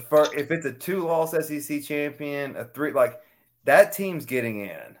if it's a 2-loss SEC champion, a 3, like that team's getting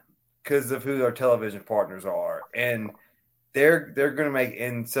in because of who our television partners are, and they're going to make.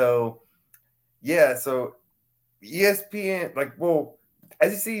 And so, yeah, so ESPN, like, well,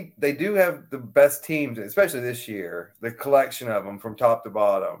 SEC, they do have the best teams, especially this year, the collection of them from top to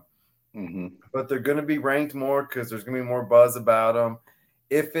bottom. Mm-hmm. But they're going to be ranked more because there's going to be more buzz about them.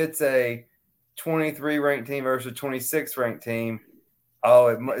 If it's a 23 ranked team versus a 26 ranked team,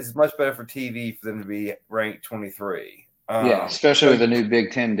 it's much better for TV for them to be ranked 23. Especially with the new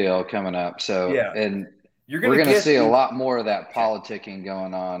Big Ten deal coming up. So, yeah. And we're going to see a lot more of that politicking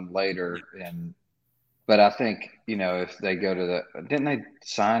going on later. But I think, if they go to didn't they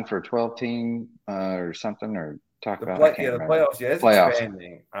sign for a 12-team or something, or talk about the playoffs? Yeah, it's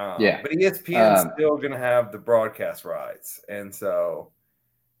expanding. But ESPN is still going to have the broadcast rights, and so,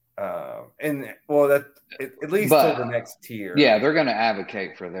 at least till the next tier. Yeah, they're going to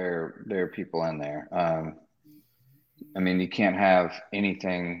advocate for their people in there. I mean, you can't have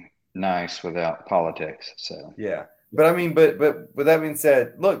anything nice without politics. So yeah, but I mean, but with that being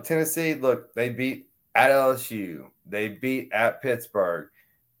said, look, Tennessee, they beat at LSU, they beat at Pittsburgh,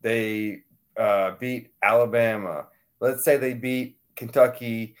 they beat Alabama. Let's say they beat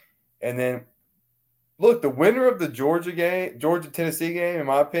Kentucky, and then look, the winner of the Georgia-Tennessee game, in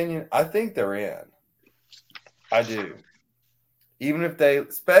my opinion, I think they're in. I do. Even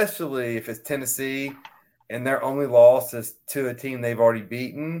especially if it's Tennessee and their only loss is to a team they've already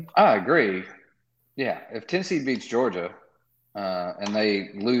beaten. I agree. Yeah, if Tennessee beats Georgia and they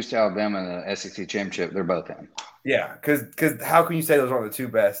lose to Alabama in the SEC championship, they're both in. Yeah, because how can you say those aren't the two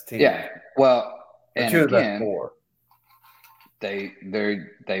best teams? Yeah, well, and two of the again, best 4.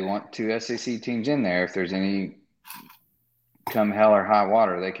 they want 2 SEC teams in there. If there's any come hell or high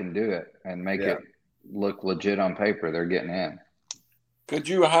water, they can do it and make it look legit on paper. They're getting in. Could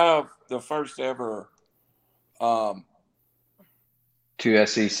you have the first ever 2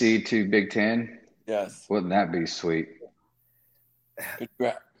 SEC, 2 Big Ten? Yes. Wouldn't that be sweet? Could you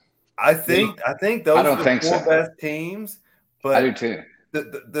have, I think those I don't are the think 4 so. best teams. But I do too.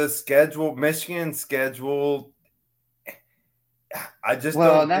 The schedule, Michigan's schedule, I just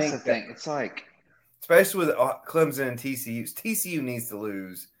Well, don't and that's think the thing. It's like, especially with Clemson and TCU. TCU needs to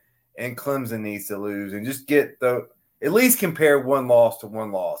lose, and Clemson needs to lose, and just get at least compare one loss to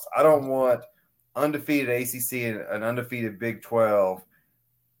one loss. I don't want undefeated ACC and an undefeated Big 12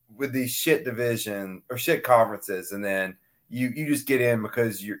 with these shit division or shit conferences, and then you just get in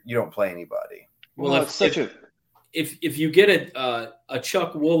because you don't play anybody. Well, if you get a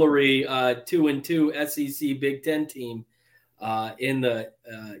Chuck Woolery 2-2 SEC Big Ten team in the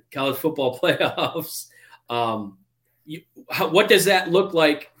college football playoffs, what does that look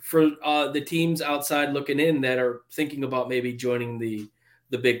like for the teams outside looking in that are thinking about maybe joining the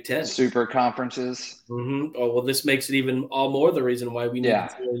Big Ten? Super conferences. Mm-hmm. Oh, well, this makes it even all more the reason why we need to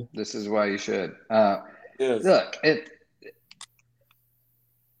join. This is why you should. yes. Look,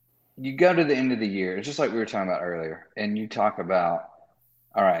 you go to the end of the year, it's just like we were talking about earlier, and you talk about,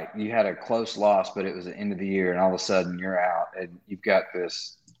 all right, you had a close loss, but it was the end of the year, and all of a sudden you're out, and you've got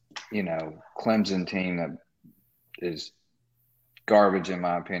this, Clemson team that is garbage, in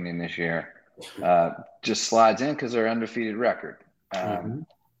my opinion, this year, just slides in because they're undefeated record.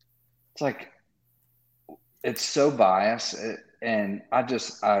 It's like, it's so biased, and I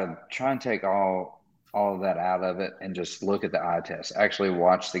try and take all of that out of it and just look at the eye test, actually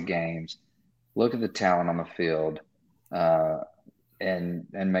watch the games, look at the talent on the field, and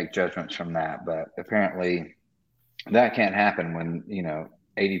make judgments from that. But apparently that can't happen when,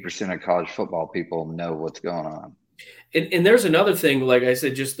 80% of college football people know what's going on. And there's another thing, like I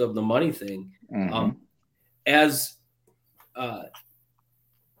said, just the money thing. As a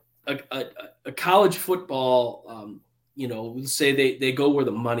college football, say they go where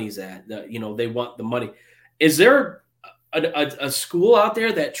the money's at, they want the money. Is there a school out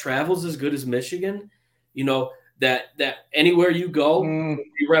there that travels as good as Michigan? That anywhere you go,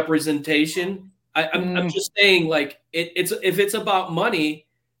 representation. I'm just saying, like, if it's about money,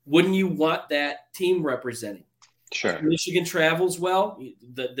 wouldn't you want that team representing? Sure. Michigan travels well.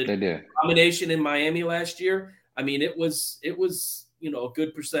 They do. Domination in Miami last year. I mean, it was a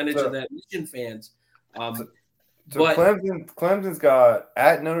good percentage of that Michigan fans. So Clemson's got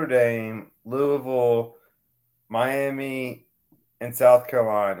at Notre Dame, Louisville, Miami, and South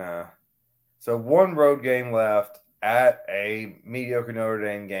Carolina. So 1 road game left at a mediocre Notre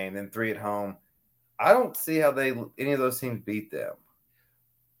Dame game, then 3 at home. I don't see how any of those teams beat them.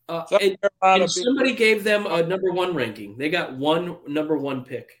 And somebody gave them a number 1 ranking. They got 1 number 1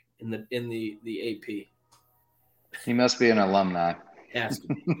 pick in the AP. He must be an alumni. Ask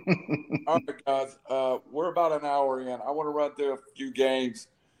me. All right, guys. We're about an hour in. I want to run through a few games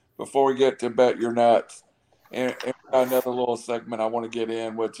before we get to Bet Your Nuts. And another little segment I want to get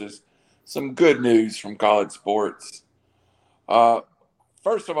in, which is some good news from college sports.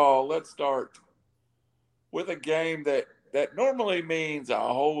 First of all, let's start with a game that normally means a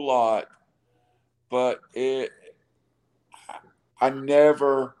whole lot, but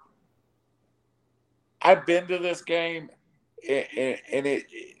I've been to this game, and the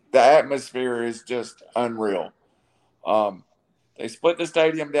atmosphere is just unreal. They split the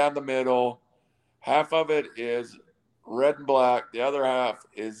stadium down the middle. Half of it is red and black. The other half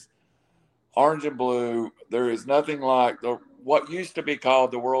is orange and blue. There is nothing like what used to be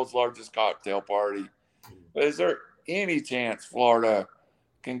called the world's largest cocktail party. But is there any chance Florida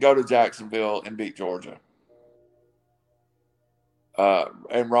can go to Jacksonville and beat Georgia?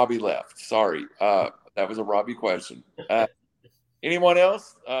 And Robbie left. Sorry. That was a Robbie question. Anyone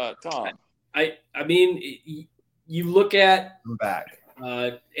else? Tom? I mean, you look at I'm back.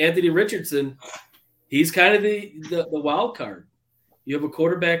 Anthony Richardson. He's kind of the wild card. You have a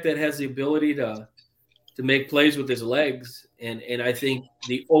quarterback that has the ability to make plays with his legs, and I think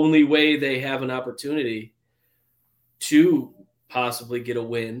the only way they have an opportunity to possibly get a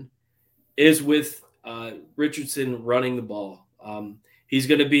win is with Richardson running the ball. He's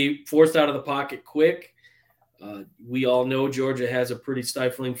going to be forced out of the pocket quick. We all know Georgia has a pretty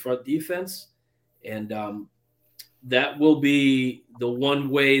stifling front defense, and that will be the one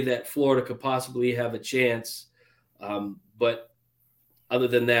way that Florida could possibly have a chance. But other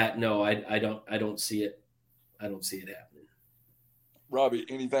than that, no, I don't see it. I don't see it happening. Robbie,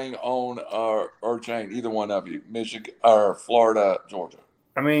 anything on or Shane, either one of you, Michigan or Florida, Georgia?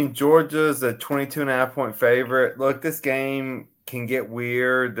 I mean, Georgia's a 22.5-point favorite. Look, this game can get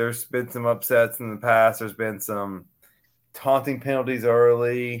weird. There's been some upsets in the past. There's been some taunting penalties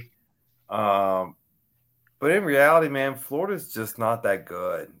early. But in reality, man, Florida's just not that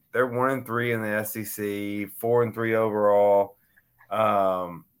good. They're 1-3 in the SEC, 4-3 overall.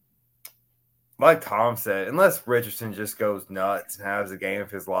 Like Tom said, unless Richardson just goes nuts and has a game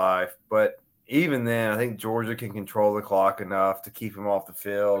of his life. But even then, I think Georgia can control the clock enough to keep him off the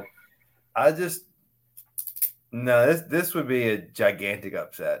field. This would be a gigantic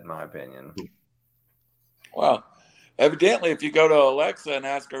upset, in my opinion. Well, evidently, if you go to Alexa and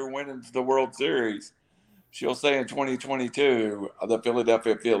ask her when is the World Series, she'll say in 2022, the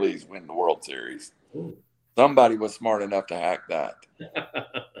Philadelphia Phillies win the World Series. Ooh. Somebody was smart enough to hack that.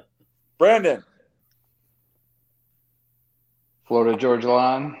 Brandon. Florida Georgia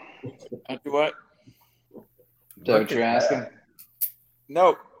line. Do what? Is that what you're asking?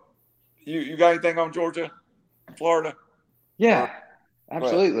 No. You got anything on Georgia, Florida? Yeah,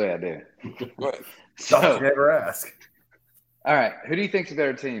 absolutely I do. Go ahead. So, never ask. All right. Who do you think's a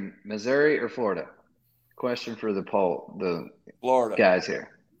better team, Missouri or Florida? Question for the poll, the Florida guys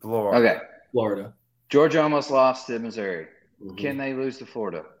here. Florida. Okay. Florida. Georgia almost lost to Missouri. Mm-hmm. Can they lose to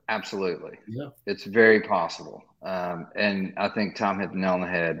Florida? Absolutely. Yeah. It's very possible. And I think Tom hit the nail on the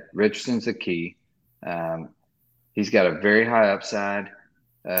head. Richardson's the key. He's got a very high upside.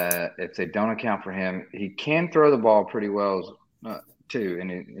 If they don't account for him, he can throw the ball pretty well too. And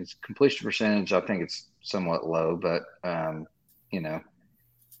his completion percentage, I think it's somewhat low, but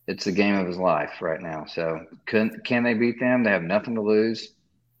it's the game of his life right now. So can they beat them? They have nothing to lose.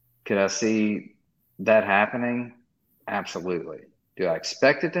 Could I see that happening? Absolutely. Do I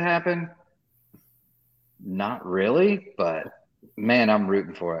expect it to happen? Not really, but man, I'm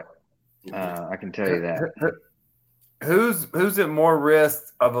rooting for it. I can tell you that. Who's at more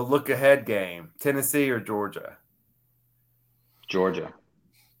risk of a look ahead game, Tennessee or Georgia? Georgia.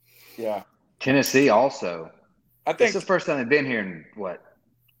 Yeah. Tennessee also. I think it's the first time they've been here in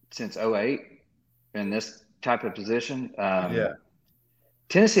since 2008 in this type of position. Yeah.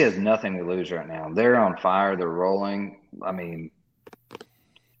 Tennessee has nothing to lose right now. They're on fire. They're rolling. I mean,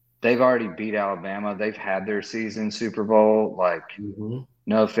 they've already beat Alabama. They've had their season Super Bowl.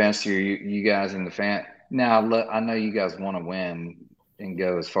 No offense to you guys in the fan. Now, look, I know you guys want to win and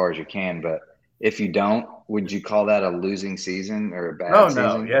go as far as you can, but if you don't, would you call that a losing season or a bad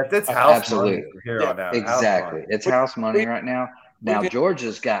season? Yeah, it's house Absolutely. money from here on out. Exactly. It's house money right now. Now,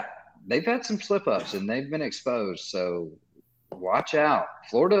 Georgia's they've had some slip-ups, and they've been exposed, so watch out.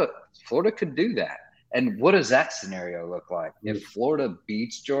 Florida could do that. And what does that scenario look like? If Florida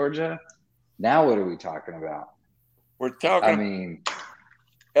beats Georgia, now what are we talking about? We're talking. I mean,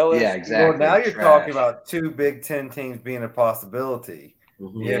 LSU. yeah, exactly. Well, now you're talking about two Big Ten teams being a possibility.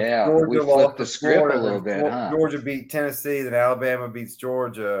 Mm-hmm. Yeah, Georgia we lost flipped the to script Florida, a little bit, huh? Georgia beat Tennessee, then Alabama beats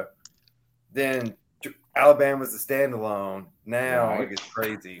Georgia. Then Alabama's a standalone. Now it gets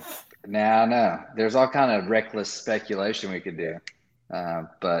crazy. Now, no. There's all kind of reckless speculation we could do,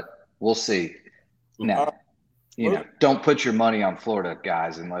 but we'll see. Now, don't put your money on Florida,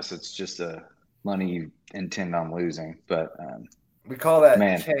 guys, unless it's just a money you intend on losing. But we call that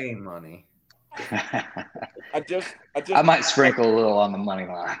chain money. I might sprinkle a little on the money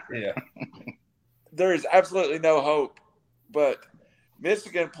line. Yeah. There is absolutely no hope, but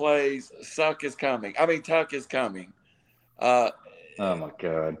Michigan plays Tuck is coming. Oh my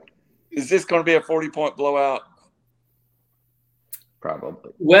God. Is this going to be a 40-point blowout?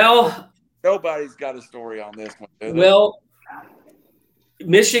 Probably. Well, nobody's got a story on this one, do they? Well,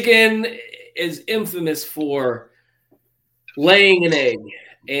 Michigan is infamous for laying an egg.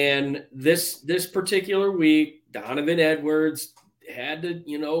 And this particular week, Donovan Edwards had to,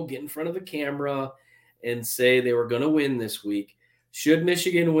 get in front of the camera and say they were going to win this week. Should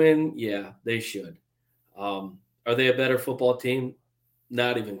Michigan win? Yeah, they should. Are they a better football team?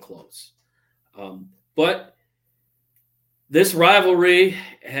 Not even close. But this rivalry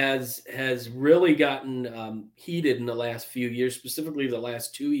has really gotten heated in the last few years, specifically the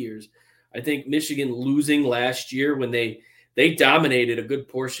last 2 years. I think Michigan losing last year when they dominated a good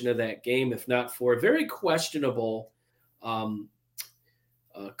portion of that game, if not for a very questionable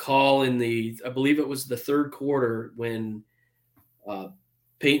call in I believe it was the third quarter when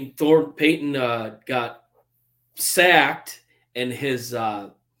Peyton got sacked and his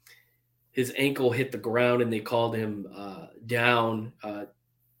ankle hit the ground and they called him down.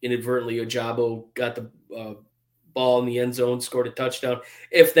 Inadvertently, Ojabo got the ball in the end zone, scored a touchdown.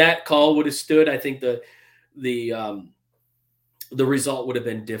 If that call would have stood, I think the the result would have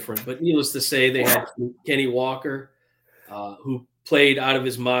been different. But needless to say, they had Kenny Walker, who played out of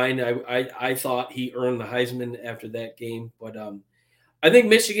his mind. I thought he earned the Heisman after that game. But I think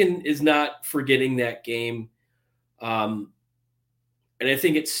Michigan is not forgetting that game. And I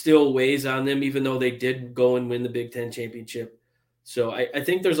think it still weighs on them, even though they did go and win the Big Ten championship. So I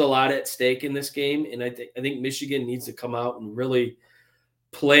think there's a lot at stake in this game. And I think Michigan needs to come out and really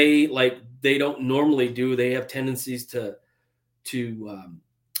play like they don't normally do. They have tendencies to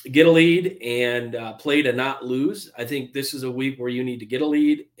get a lead and play to not lose. I think this is a week where you need to get a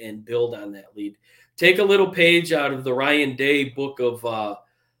lead and build on that lead. Take a little page out of the Ryan Day book of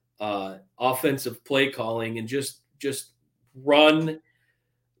offensive play calling and just run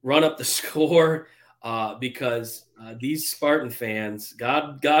up the score because these Spartan fans,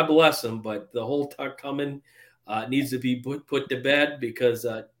 God bless them, but the whole Tuck coming needs to be put to bed because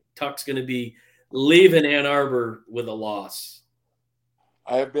Tuck's going to be leaving Ann Arbor with a loss.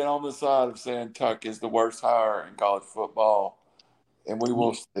 I have been on the side of saying Tuck is the worst hire in college football, and we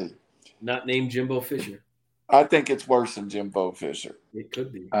will see. Not named Jimbo Fisher. I think it's worse than Jimbo Fisher. It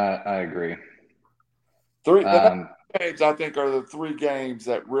could be. I agree. The next games, I think, are the 3 games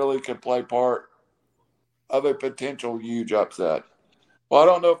that really could play part of a potential huge upset. Well, I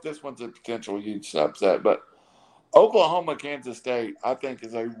don't know if this one's a potential huge upset, but Oklahoma, Kansas State, I think,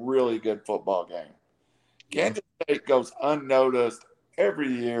 is a really good football game. Kansas State goes unnoticed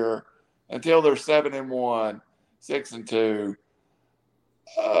every year until they're 7-1, 6-2.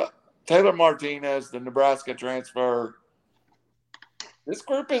 Taylor Martinez, the Nebraska transfer. This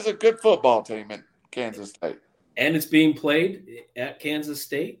group is a good football team in Kansas State. And it's being played at Kansas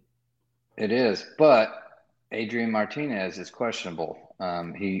State? It is, but Adrian Martinez is questionable.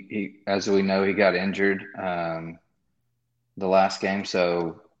 He as we know, he got injured the last game,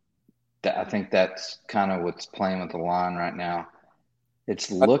 so I think that's kind of what's playing with the line right now.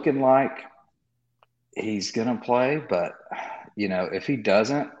 It's looking like he's going to play, but, if he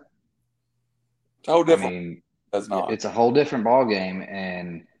doesn't, it's a whole different ball game.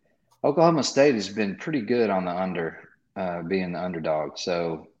 And Oklahoma State has been pretty good on the under, being the underdog.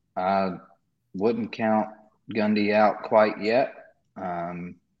 So I wouldn't count Gundy out quite yet.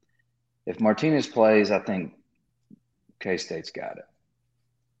 If Martinez plays, I think K-State's got it.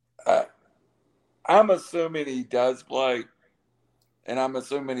 I'm assuming he does play, and I'm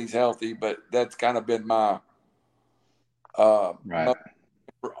assuming he's healthy, but that's kind of been my right.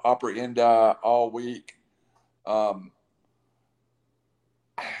 operandi all week. The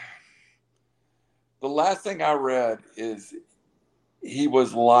last thing I read is he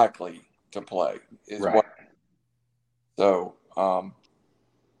was likely to play. Right. So,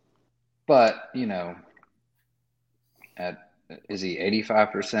 but is he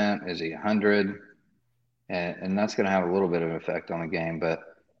 85%? Is he 100? And that's going to have a little bit of an effect on the game. But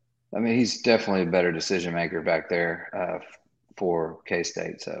I mean, he's definitely a better decision maker back there for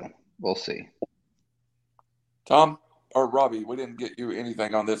K-State. So we'll see. Tom or Robbie, we didn't get you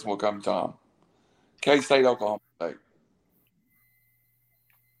anything on this. We'll come to Tom. K-State, Oklahoma State.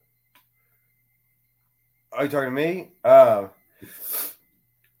 Are you talking to me? I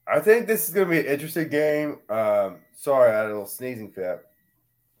think this is going to be an interesting game. Sorry, I had a little sneezing fit.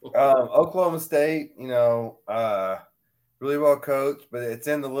 Oklahoma State, really well coached, but it's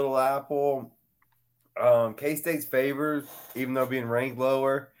in the Little Apple. K-State's favors, even though being ranked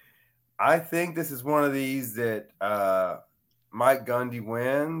lower. I think this is one of these that Mike Gundy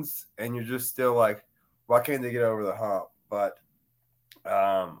wins, and you're just still like, why can't they get over the hump? But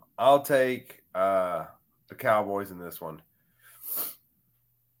I'll take the Cowboys in this one.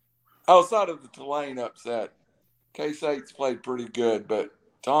 Outside of the Tulane upset, K-State's played pretty good, but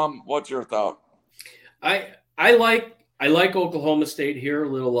Tom, what's your thought? I like Oklahoma State here. A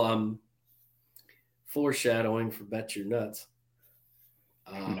little foreshadowing for Bet Your Nuts.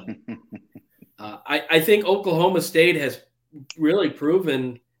 I think Oklahoma State has really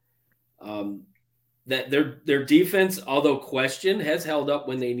proven that their defense, although questioned, has held up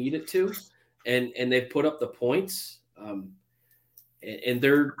when they need it to, and they've put up the points. And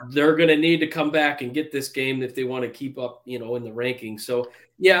they're going to need to come back and get this game if they want to keep up, in the rankings. So,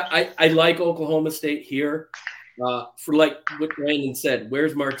 yeah, I like Oklahoma State here. For like what Brandon said,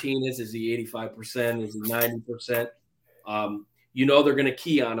 where's Martinez? Is he 85%? Is he 90%? They're going to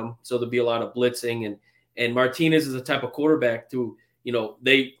key on him, so there'll be a lot of blitzing. And Martinez is the type of quarterback to,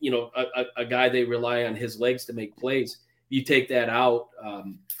 a guy they rely on his legs to make plays. You take that out,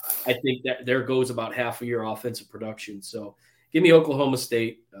 I think that there goes about half of your offensive production. So, give me Oklahoma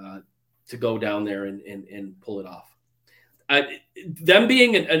State to go down there and pull it off. Them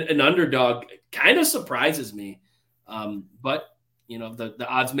being an underdog kind of surprises me, but the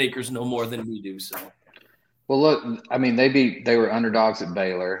odds makers know more than we do. So, well, look, I mean, they were underdogs at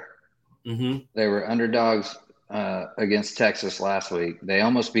Baylor. mm-hmm. They were underdogs against Texas last week. They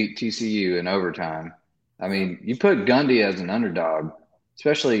almost beat TCU in overtime. I mean, you put Gundy as an underdog,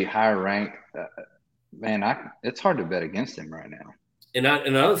 especially higher ranked. Man, it's hard to bet against him right now. And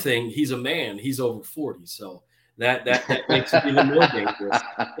another thing, he's a man. He's over 40, so that makes it even more dangerous.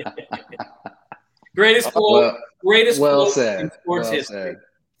 Greatest quote said. in sports well history.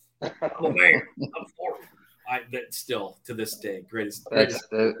 Said. I'm a man. I'm 40. That still to this day greatest.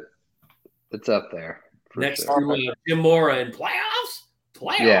 It's up there. Next to Jim Mora in playoffs.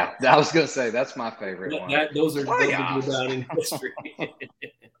 Yeah, I was gonna say that's my favorite one. Those are down in history.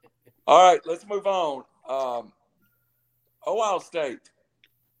 All right, let's move on. Ohio State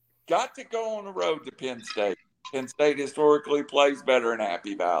got to go on the road to Penn State. Penn State historically plays better in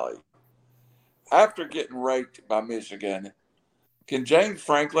Happy Valley. After getting raked by Michigan, can James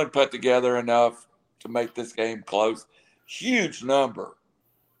Franklin put together enough to make this game close? Huge number.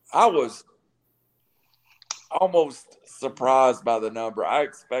 I was almost surprised by the number. I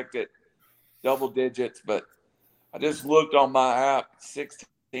expected double digits, but I just looked on my app, 16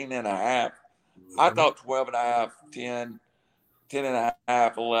 and a half. I thought 12 and a half, 10 and a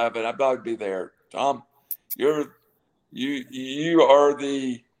half, 11. I thought it'd be there. Tom, you are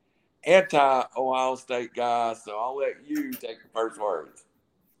the anti-Ohio State guy, so I'll let you take the first words.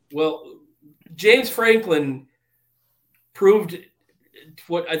 Well, James Franklin proved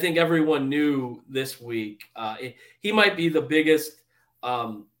what I think everyone knew this week. He might be the biggest,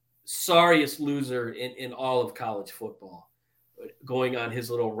 sorriest loser in all of college football, going on his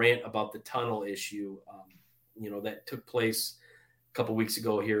little rant about the tunnel issue, that took place a couple weeks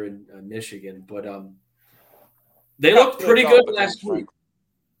ago here in Michigan. But they looked pretty good last week.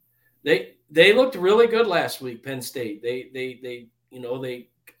 They looked really good last week, Penn State. They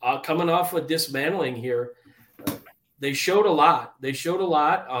coming off a dismantling here. They showed a lot.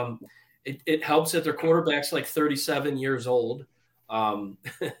 It helps that their quarterback's like 37 years old.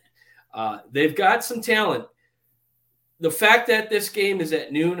 They've got some talent. The fact that this game is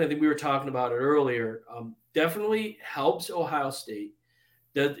at noon, I think we were talking about it earlier, definitely helps Ohio State.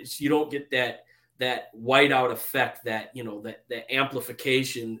 You don't get that whiteout effect, that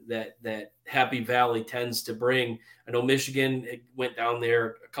amplification that Happy Valley tends to bring. I know Michigan went down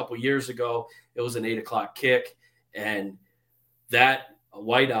there a couple years ago. It was an 8:00 kick, and that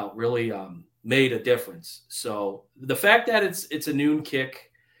whiteout really made a difference. So the fact that it's a noon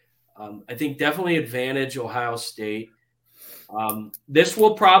kick, I think definitely advantage Ohio State. This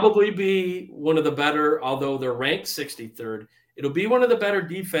will probably be one of the better, although they're ranked 63rd, it'll be one of the better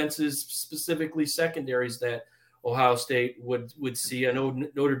defenses, specifically secondaries, that Ohio State would see. I know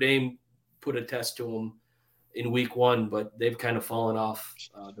Notre Dame put a test to them in week 1, but they've kind of fallen off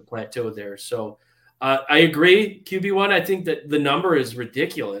the plateau there. So I agree. QB1, I think that the number is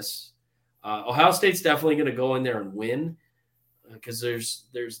ridiculous. Ohio State's definitely going to go in there and win because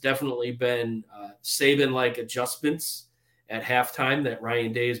there's definitely been Saban-like adjustments at halftime that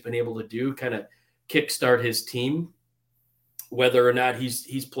Ryan Day has been able to do, kind of kickstart his team. Whether or not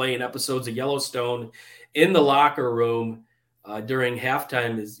he's playing episodes of Yellowstone in the locker room during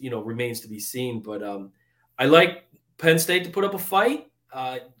halftime remains to be seen. But I like Penn State to put up a fight.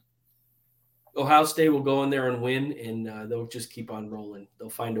 Ohio State will go in there and win, and they'll just keep on rolling. They'll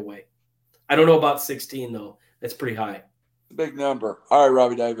find a way. I don't know about 16 though. That's pretty high. Big number. All right,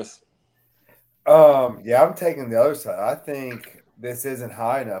 Robbie Davis. Yeah, I'm taking the other side. I think this isn't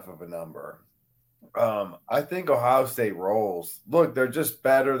high enough of a number. I think Ohio State rolls. Look, they're just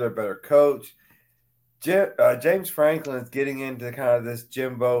better. They're better coach. James Franklin's getting into kind of this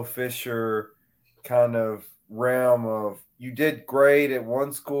Jimbo Fisher kind of realm of you did great at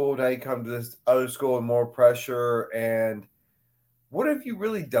one school, now you come to this other school with more pressure. And what have you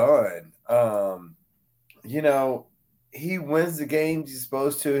really done? He wins the games he's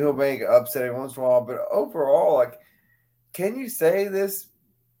supposed to. He'll make an upset every once in a while. But overall, can you say this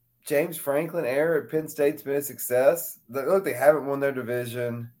James Franklin era at Penn State's been a success? Look, they haven't won their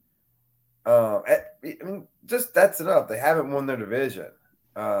division. Just that's enough. They haven't won their division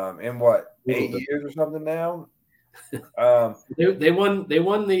in what, 8 years or something now. They won the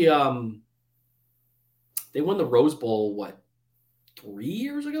Rose Bowl 3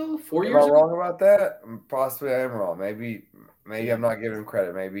 years ago, 4 years ago. Am I wrong about that? Possibly I am wrong. Maybe I'm not giving him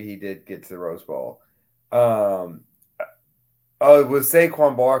credit. Maybe he did get to the Rose Bowl. It was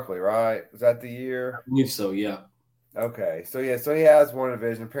Saquon Barkley, right? Was that the year? I believe so, yeah. Okay. So he has won a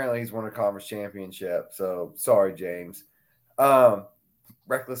division. Apparently he's won a conference championship. So sorry, James.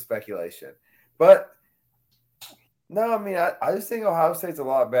 Reckless speculation. But No, I mean, I just think Ohio State's a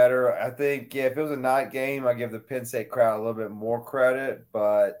lot better. I think, if it was a night game, I'd give the Penn State crowd a little bit more credit.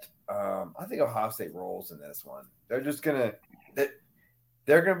 But I think Ohio State rolls in this one. They're just going to –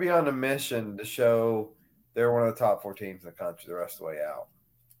 they're going to be on a mission to show they're one of the top 4 teams in the country the rest of the way out.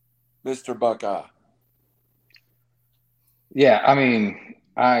 Mr. Buckeye. Yeah, I mean,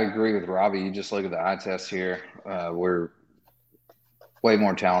 I agree with Robbie. You just look at the eye test here. We're way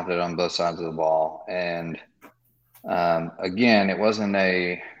more talented on both sides of the ball. And – again, it wasn't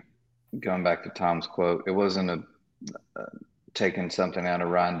going back to Tom's quote, it wasn't taking something out of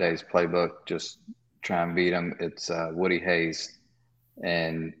Ryan Day's playbook, just try and beat him. It's Woody Hayes.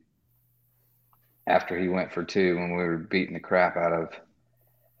 And after he went for 2, when we were beating the crap out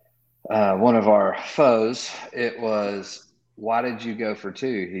of one of our foes, it was, why did you go for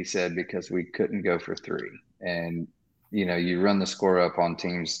 2? He said, because we couldn't go for 3. And you run the score up on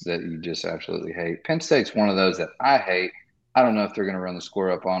teams that you just absolutely hate. Penn State's one of those that I hate. I don't know if they're going to run the score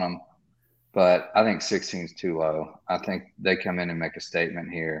up on them, but I think 16 is too low. I think they come in and make a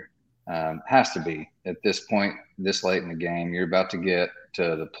statement here. Has to be at this point, this late in the game. You're about to get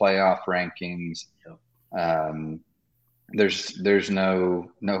to the playoff rankings. There's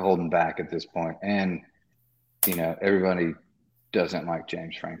no holding back at this point. And, everybody doesn't like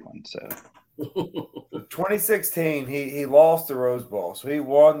James Franklin, so. 2016, he lost the Rose Bowl. So he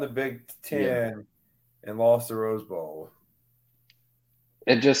won the Big Ten and lost the Rose Bowl.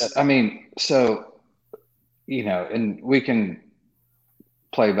 It just, I mean, so, and we can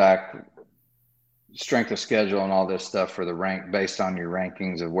play back strength of schedule and all this stuff for the rank based on your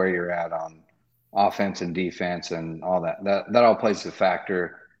rankings of where you're at on offense and defense and all that. That all plays a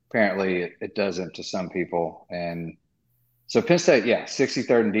factor. Apparently it doesn't to some people. And so Penn State,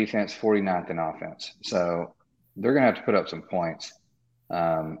 63rd in defense, 49th in offense. So they're going to have to put up some points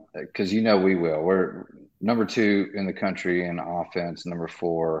because we will. We're number 2 in the country in offense, number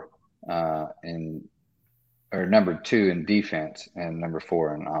 4 number 2 in defense, and number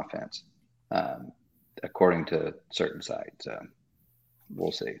 4 in offense, according to certain sites. So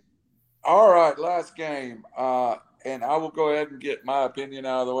we'll see. All right, last game. And I will go ahead and get my opinion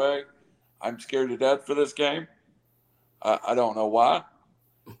out of the way. I'm scared to death for this game. I don't know why.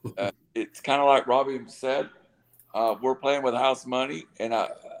 It's kind of like Robbie said. We're playing with house money, and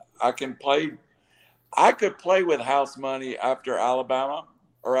I could play with house money after Alabama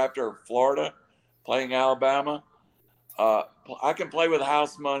or after Florida playing Alabama. I can play with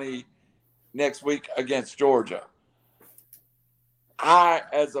house money next week against Georgia. I,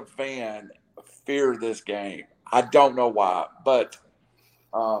 as a fan, fear this game. I don't know why, but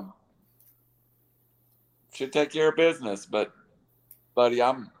should take care of business. But, buddy,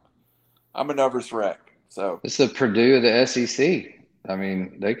 I'm a nervous wreck. So it's the Purdue of the SEC. I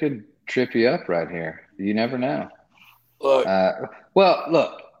mean, they could trip you up right here. You never know. Look,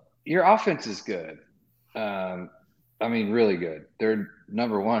 look, your offense is good. I mean, really good. They're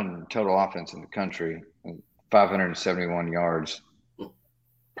number 1 total offense in the country, 571 yards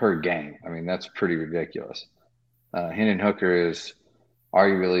per game. I mean, that's pretty ridiculous. Hendon Hooker is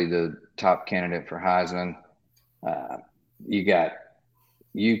arguably the top candidate for Heisman. You got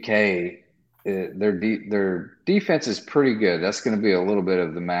UK. Their defense is pretty good. That's going to be a little bit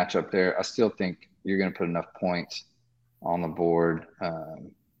of the matchup there. I still think you're going to put enough points on the board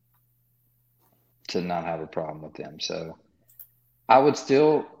to not have a problem with them. So I would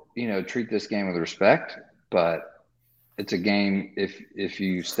still, treat this game with respect, but it's a game. If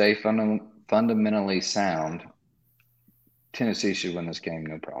you stay fundamentally sound, Tennessee should win this game,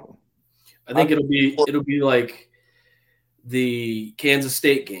 no problem. I think it'll be like the Kansas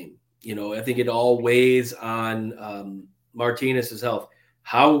State game. I think it all weighs on Martinez's health.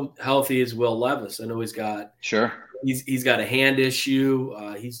 How healthy is Will Levis? I know he's got a hand issue.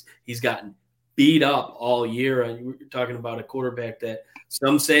 He's gotten beat up all year. And we're talking about a quarterback that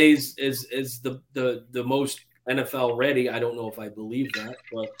some say is the most NFL ready. I don't know if I believe that,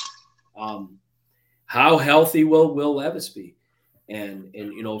 but how healthy will Will Levis be? And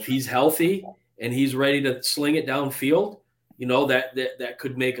if he's healthy and he's ready to sling it downfield, that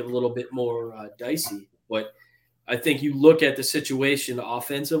could make it a little bit more dicey. But I think you look at the situation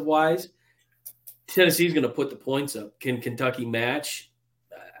offensive wise, Tennessee's going to put the points up. Can Kentucky match?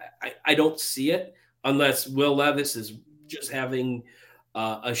 I don't see it unless Will Levis is just having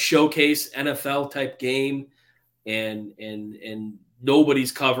a showcase NFL type game and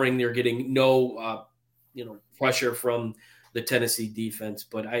nobody's covering. They're getting no pressure from the Tennessee defense.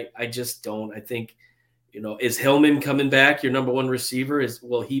 But I just don't. I think, is Hillman coming back? Your number 1 receiver,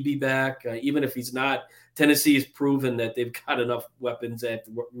 will he be back? Even if he's not, Tennessee has proven that they've got enough weapons at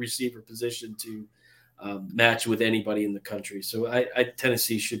the receiver position to match with anybody in the country. So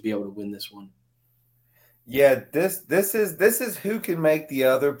Tennessee should be able to win this one. Yeah, this is who can make the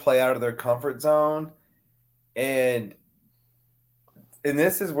other play out of their comfort zone, and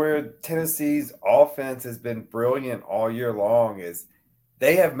this is where Tennessee's offense has been brilliant all year long. Is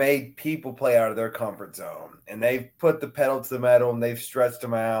they have made people play out of their comfort zone, and they've put the pedal to the metal, and they've stretched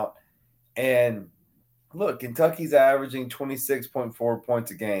them out. And look, Kentucky's averaging 26.4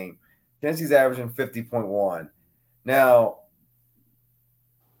 points a game. Tennessee's averaging 50.1. Now,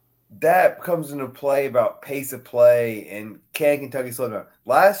 that comes into play about pace of play and can Kentucky slow down.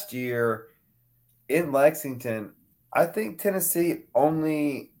 Last year in Lexington, I think Tennessee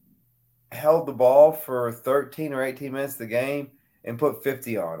only held the ball for 13 or 18 minutes of the game and put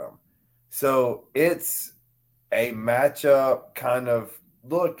 50 on them. So it's a matchup kind of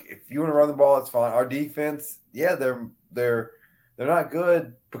look. If you want to run the ball, it's fine. Our defense, yeah, they're not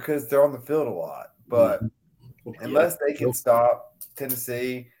good because they're on the field a lot. But unless they can stop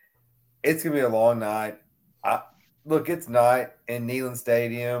Tennessee, it's gonna be a long night. Look, it's night in Neyland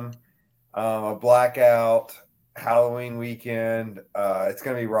Stadium, a blackout. Halloween weekend. It's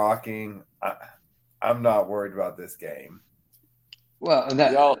going to be rocking. I'm not worried about this game. Well,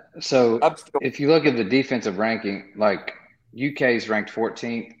 if you look at the defensive ranking, like UK's ranked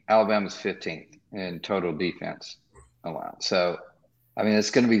 14th, Alabama's 15th in total defense allowed. So, I mean,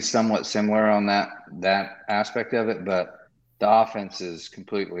 it's going to be somewhat similar on that aspect of it, but the offense is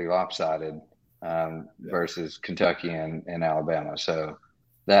completely lopsided versus Kentucky and Alabama. So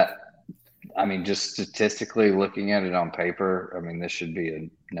that. I mean, just statistically looking at it on paper, I mean, this should be a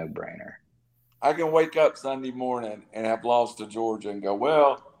no-brainer. I can wake up Sunday morning and have lost to Georgia and go,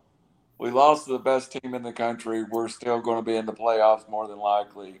 well, we lost to the best team in the country. We're still going to be in the playoffs more than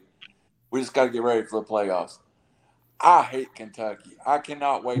likely. We just got to get ready for the playoffs. I hate Kentucky. I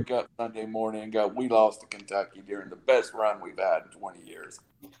cannot wake up Sunday morning and go, we lost to Kentucky during the best run we've had in 20 years.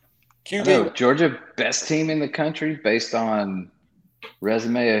 Georgia, best team in the country based on –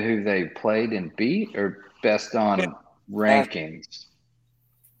 resume of who they played and beat, or best on rankings?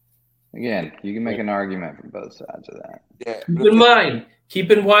 Again, you can make an argument for both sides of that. Yeah. Keep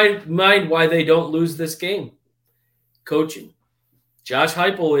in mind why they don't lose this game. Coaching. Josh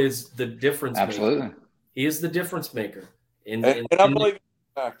Heupel is the difference maker. He is the difference maker. And I believe it's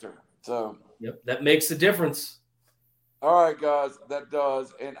a factor. So that makes a difference. All right, guys, that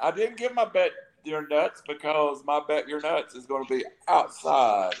does. And I didn't give my bet your nuts because my bet your nuts is going to be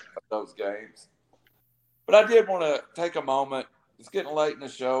outside of those games. But I did want to take a moment. It's getting late in the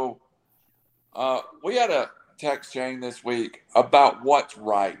show. We had a text chain this week about what's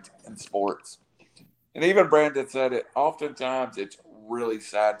right in sports. And even Brandon said it. Oftentimes it's really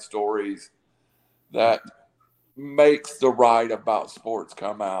sad stories that makes the right about sports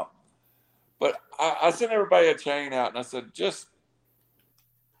come out. But I sent everybody a chain out and I said, just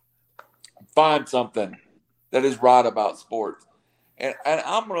find something that is right about sports. And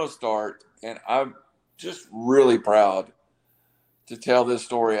I'm going to start, and I'm just really proud to tell this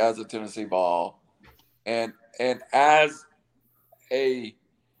story as a Tennessee Vol. And as a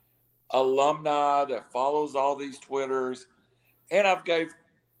alumni that follows all these Twitters, and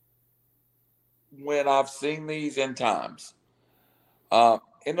when I've seen these in times,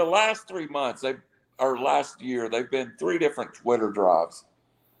 in the last 3 months, last year, they've been 3 different Twitter drives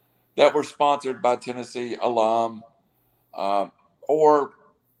that were sponsored by Tennessee alum or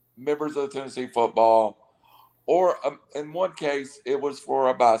members of Tennessee football, or in one case, it was for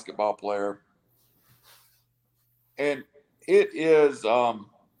a basketball player. And it is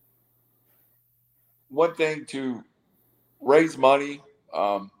one thing to raise money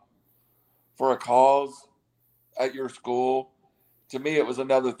for a cause at your school. To me, it was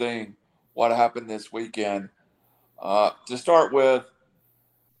another thing what happened this weekend. To start with,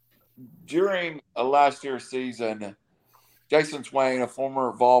 during last year's season, Jason Swain, a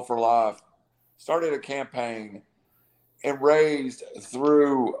former Vol for Life, started a campaign and raised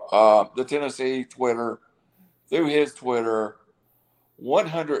through the Tennessee Twitter, through his Twitter,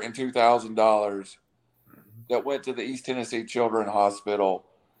 $102,000 that went to the East Tennessee Children's Hospital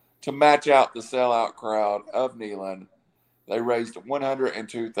to match out the sellout crowd of Neyland. They raised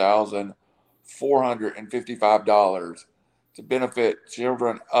 $102,455 to benefit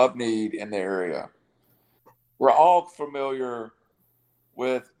children of need in the area. We're all familiar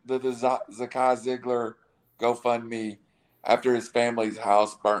with the Zakai Ziegler GoFundMe after his family's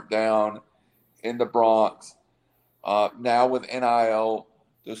house burnt down in the Bronx. Now with NIL,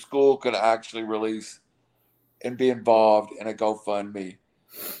 the school could actually release and be involved in a GoFundMe.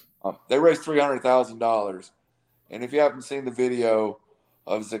 They raised $300,000. And if you haven't seen the video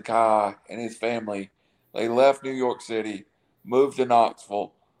of Zakai and his family They left New York City, moved to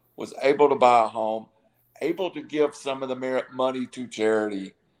Knoxville, was able to buy a home, able to give some of the money to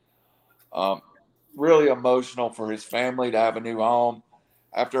charity. Really emotional for his family to have a new home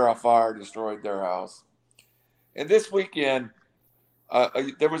after a fire destroyed their house. And this weekend,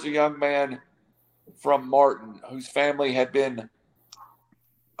 there was a young man from Martin whose family had been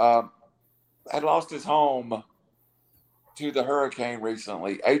had lost his home to the hurricane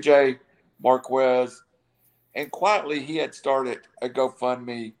recently. AJ Marquez, and quietly he had started a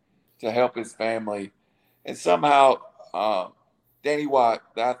GoFundMe to help his family, and somehow Danny White,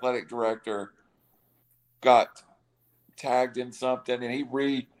 the athletic director, got tagged in something, and he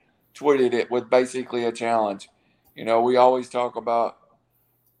retweeted it with basically a challenge. We always talk about,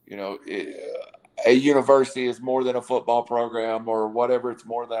 a university is more than a football program or whatever. It's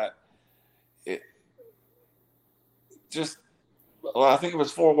more that it just, well, I think it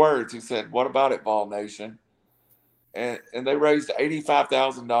was 4 words. He said, "What about it, Vol Nation?" And they raised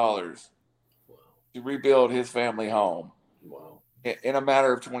 $85,000 to rebuild his family home. Wow. In a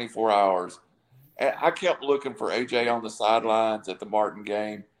matter of 24 hours. And I kept looking for AJ on the sidelines at the Martin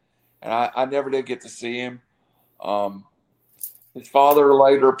game, and I never did get to see him. His father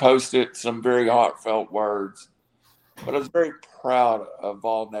later posted some very heartfelt words, but I was very proud of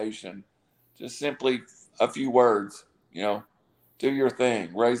Vol Nation. Just simply a few words, do your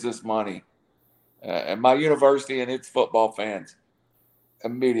thing, raise this money. And my university and its football fans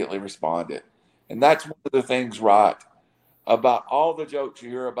immediately responded. And that's one of the things right about all the jokes you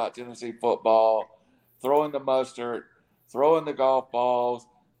hear about Tennessee football, throwing the mustard, throwing the golf balls,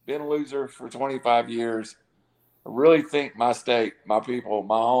 been losers for 25 years. I really think my state, my people,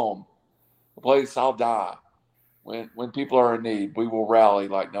 my home, the place I'll die, when people are in need, we will rally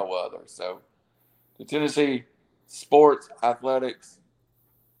like no other. So the Tennessee sports, athletics,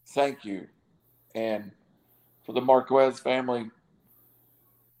 thank you. And for the Marquez family,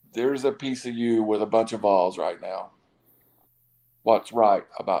 there's a piece of you with a bunch of balls right now. What's right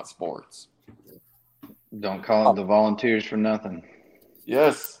about sports? Don't call it the Volunteers for nothing.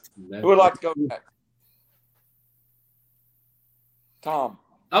 Yes. Who would like to go next? Tom.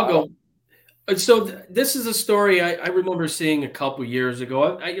 I'll go. So this is a story I remember seeing a couple years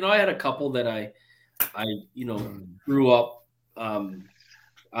ago. I had a couple that I grew up on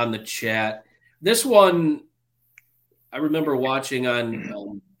the chat. This one I remember watching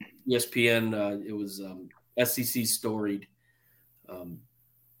on ESPN. It was SEC Storied,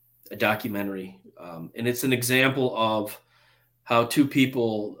 a documentary, and it's an example of how two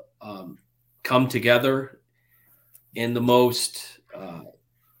people come together in the most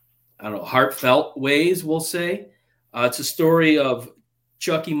heartfelt ways, we'll say. It's a story of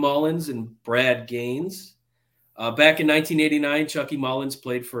Chucky Mullins and Brad Gaines. Back in 1989, Chucky Mullins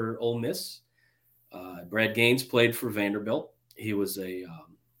played for Ole Miss. Brad Gaines played for Vanderbilt. He was a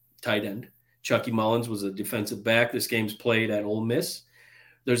tight end. Chucky Mullins was a defensive back. This game's played at Ole Miss.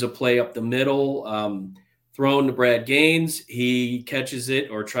 There's a play up the middle, thrown to Brad Gaines. He catches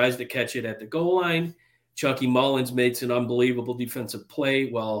it or tries to catch it at the goal line. Chucky Mullins makes an unbelievable defensive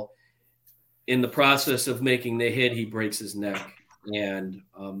play. Well, in the process of making the hit, he breaks his neck and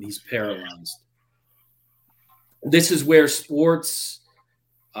he's paralyzed. This is where sports,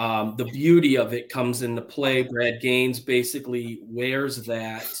 the beauty of it comes into play. Brad Gaines basically wears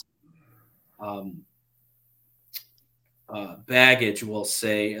that baggage, we'll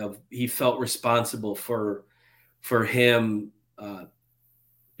say, of he felt responsible for him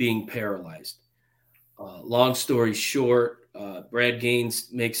being paralyzed. Long story short, Brad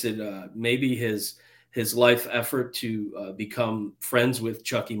Gaines makes it maybe his life effort to become friends with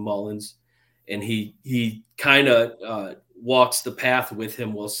Chucky Mullins, and he kind of walks the path with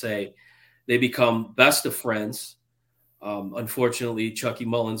him, we'll say. They become best of friends. Unfortunately, Chucky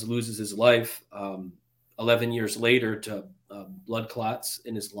Mullins loses his life 11 years later to blood clots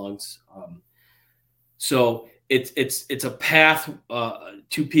in his lungs. So it's a path.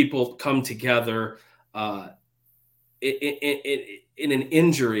 Two people come together in an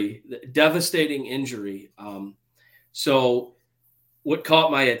injury, devastating injury. So what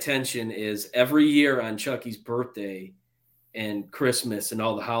caught my attention is every year on Chucky's birthday and Christmas and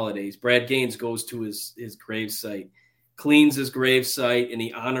all the holidays, Brad Gaines goes to his gravesite, cleans his gravesite, and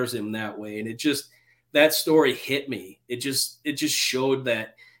he honors him that way. And that story hit me. It just showed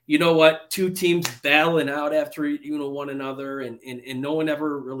that, you know what, two teams battling out after one another, and no one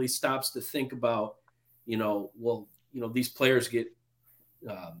ever really stops to think about, these players get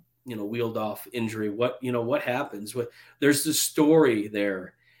wheeled off injury. What happens? There's this story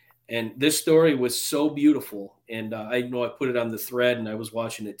there, and this story was so beautiful. And I put it on the thread, and I was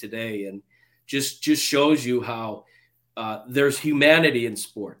watching it today, and just shows you how there's humanity in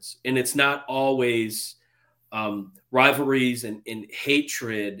sports, and it's not always rivalries and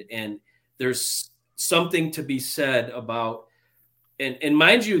hatred. And there's something to be said about, and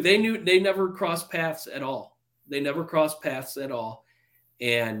mind you, they never crossed paths at all.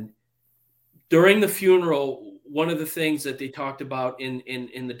 And during the funeral, one of the things that they talked about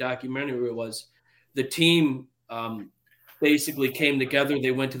in the documentary was the team basically came together.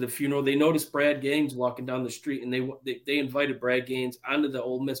 They went to the funeral. They noticed Brad Gaines walking down the street, and they invited Brad Gaines onto the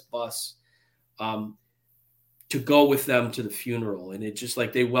Ole Miss bus to go with them to the funeral. And it just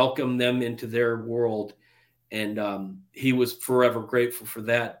like they welcomed them into their world. And he was forever grateful for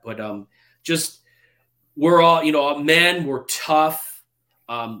that. But just we're all, men, we're tough.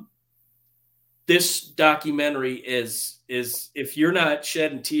 This documentary is if you're not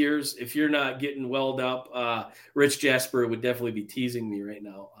shedding tears, if you're not getting welled up, Rich Jasper would definitely be teasing me right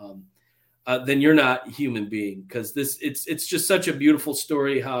now. Then you're not a human being, because it's just such a beautiful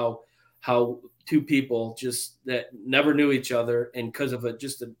story how two people just that never knew each other, and because of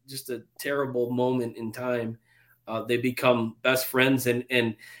just a terrible moment in time, they become best friends,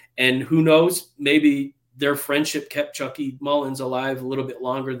 and who knows, maybe their friendship kept Chucky Mullins alive a little bit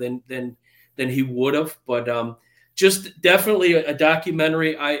longer than he would have. But just definitely a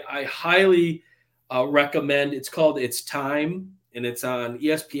documentary I highly recommend. It's called It's Time, and it's on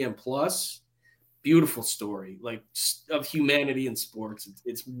ESPN Plus. Beautiful story, like of humanity in sports.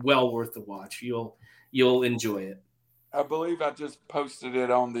 It's well worth the watch. You'll enjoy it. I believe I just posted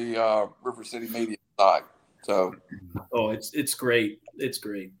it on the RiverCity Media site. So, it's great. It's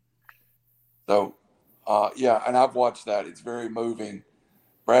great. So, yeah, and I've watched that. It's very moving.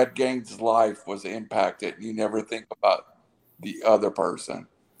 Brad Gaines' life was impacted. You never think about the other person.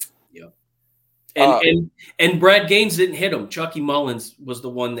 Yeah. And Brad Gaines didn't hit him. Chucky Mullins was the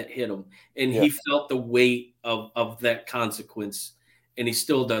one that hit him, and he felt the weight of that consequence, and he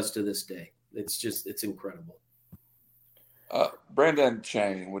still does to this day. It's incredible. Brandon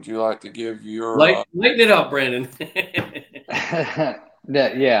Chain, would you like to give your lighten it up, Brandon?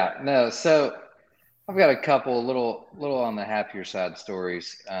 No. So I've got a couple little on the happier side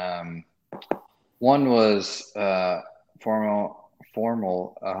stories. One was formal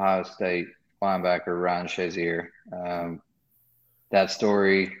Ohio State linebacker Ryan Shazier. That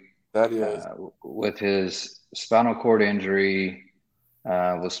story, with his spinal cord injury,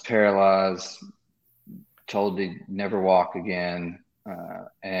 was paralyzed, told he'd never walk again,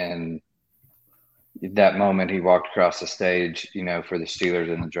 and that moment he walked across the stage, for the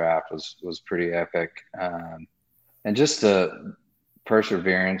Steelers in the draft was pretty epic, and just the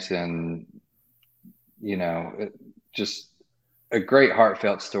perseverance and just a great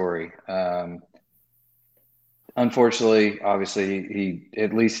heartfelt story. Unfortunately, obviously,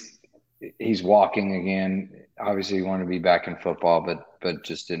 he's walking again. Obviously, he wanted to be back in football, but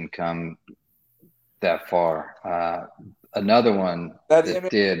just didn't come that far. Another one that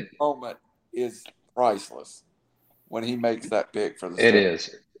did moment is priceless when he makes that pick for the Steelers.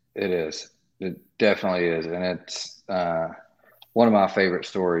 It is. It definitely is, and it's one of my favorite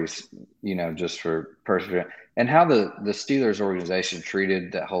stories. Just for perseverance. And how the Steelers organization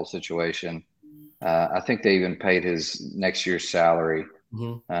treated that whole situation. I think they even paid his next year's salary,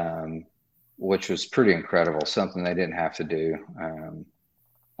 which was pretty incredible, something they didn't have to do,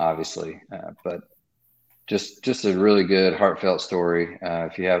 obviously. But just a really good, heartfelt story.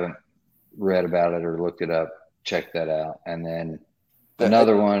 If you haven't read about it or looked it up, check that out. And then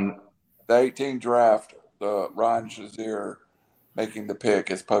another one. The 18 draft, the Ryan Shazier making the pick,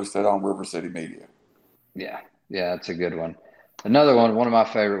 is posted on RiverCity Media. Yeah, it's a good one. Another one of my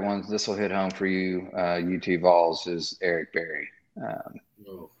favorite ones, this will hit home for you, UT Vols, is Eric Berry.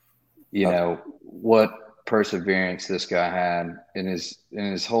 What perseverance this guy had in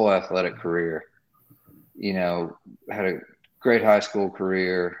his whole athletic career. Had a great high school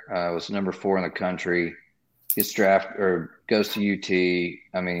career, was number 4 in the country, gets drafted or goes to UT.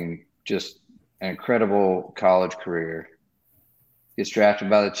 I mean, just an incredible college career. Gets drafted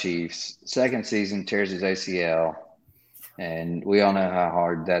by the Chiefs. Second season, tears his ACL. And we all know how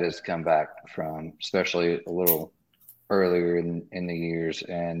hard that is to come back from, especially a little earlier in the years.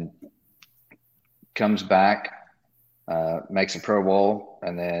 And comes back, makes a Pro Bowl,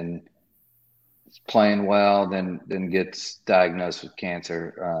 and then is playing well, then gets diagnosed with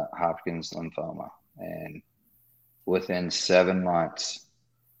cancer, Hodgkin's lymphoma. And within 7 months,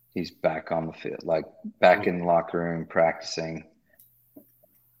 he's back on the field, like back in the locker room practicing.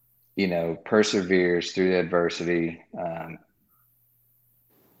 Perseveres through the adversity,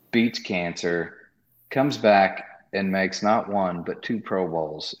 beats cancer, comes back and makes not one but two Pro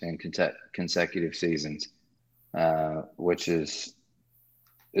Bowls in consecutive seasons, which is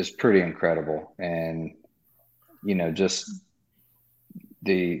pretty incredible. And just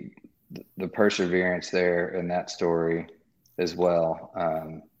the perseverance there in that story as well.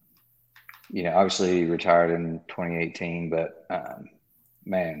 Obviously he retired in 2018, but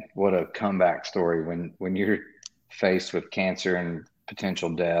man, what a comeback story when you're faced with cancer and potential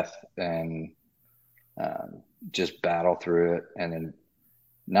death and just battle through it, and then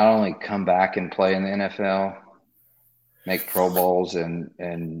not only come back and play in the NFL, make Pro Bowls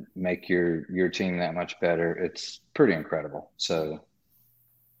and make your team that much better. It's pretty incredible. So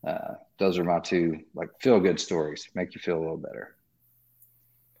those are my two feel good stories, make you feel a little better.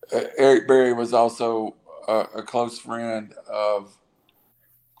 Eric Berry was also a close friend of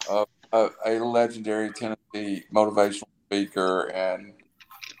a legendary Tennessee motivational speaker, and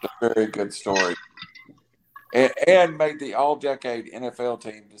a very good story. And made the all-decade NFL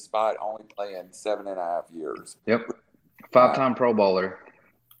team despite only playing 7.5 years. Yep, 5-time Pro Bowler.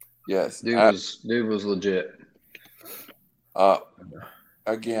 Yes, dude was legit.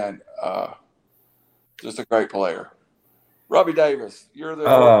 Again, just a great player. Robbie Davis, you're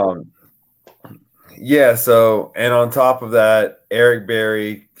the yeah. So, and on top of that, Eric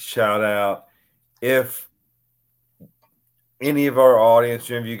Berry, shout out. If any of our audience,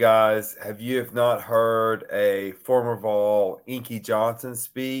 any of you guys, have not heard a former Vol, Inky Johnson,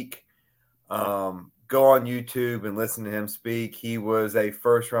 speak, go on YouTube and listen to him speak. He was a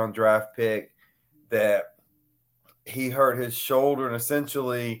first-round draft pick that he hurt his shoulder and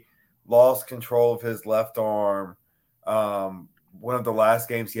essentially lost control of his left arm. One of the last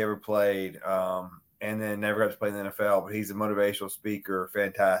games he ever played, and then never got to play in the NFL, but he's a motivational speaker.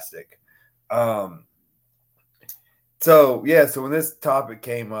 Fantastic. So when this topic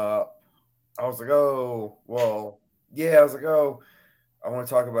came up, I was like, I want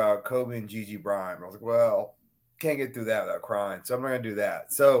to talk about Kobe and Gigi Bryant. I was like, well, can't get through that without crying, so I'm not going to do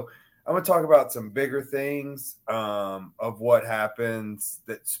that. So I'm going to talk about some bigger things of what happens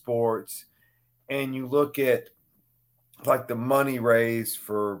that sports, and you look at the money raised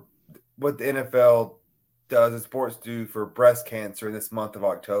for what the NFL does and sports do for breast cancer in this month of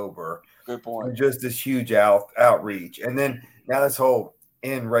October. Good point. Just this huge outreach. And then now this whole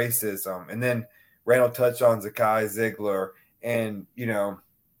end racism. And then Randall touched on Zakai Ziegler and,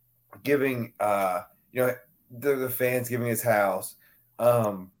 giving, the fans giving his house.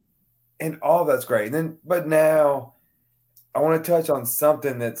 And all that's great. But now I want to touch on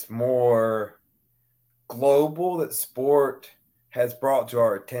something that's more global that sport has brought to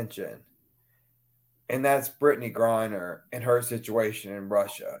our attention. And that's Brittany Griner and her situation in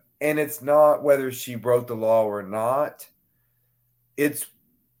Russia. And it's not whether she broke the law or not. It's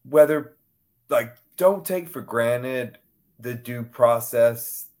whether, don't take for granted the due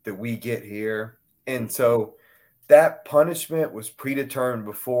process that we get here. And so that punishment was predetermined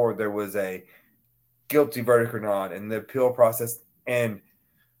before there was a guilty verdict or not in the appeal process. And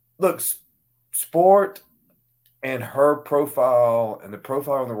look, sport and her profile and the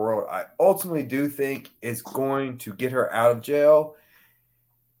profile in the world, I ultimately do think is going to get her out of jail.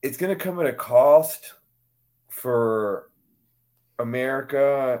 It's going to come at a cost for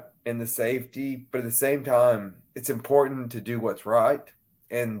America and the safety, but at the same time, it's important to do what's right.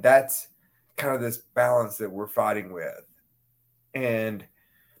 And that's kind of this balance that we're fighting with. And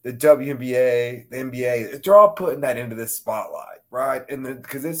the WNBA, the NBA, they're all putting that into this spotlight, right? And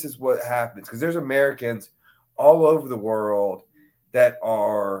because this is what happens, because there's Americans all over the world that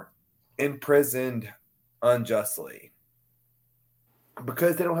are imprisoned unjustly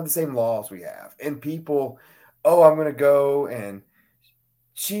because they don't have the same laws we have. And people, I'm going to go, and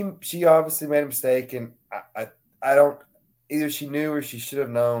she obviously made a mistake, and I don't, either she knew or she should have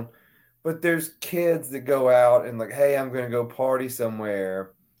known, but there's kids that go out and hey, I'm going to go party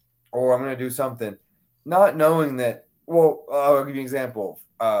somewhere, or I'm going to do something, not knowing that. Well, I'll give you an example.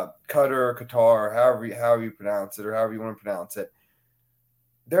 Qatar, however you pronounce it, or however you want to pronounce it.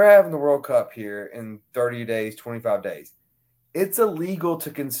 They're having the World Cup here in 30 days, 25 days. It's illegal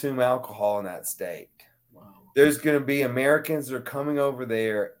to consume alcohol in that state. Wow. There's going to be Americans that are coming over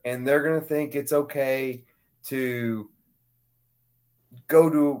there, and they're going to think it's okay to go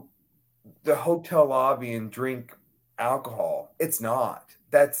to the hotel lobby and drink alcohol. It's not.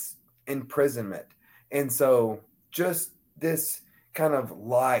 That's imprisonment. And so just this kind of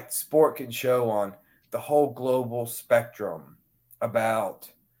light sport can show on the whole global spectrum about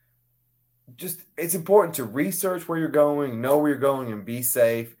just, it's important to research where you're going, know where you're going, and be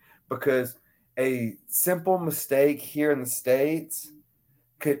safe, because a simple mistake here in the States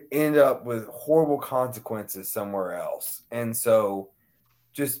could end up with horrible consequences somewhere else. And so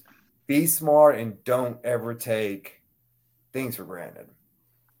just be smart and don't ever take things for granted.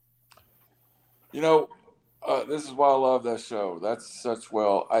 You know, this is why I love that show. That's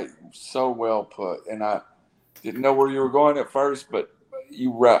so well put. And I didn't know where you were going at first, but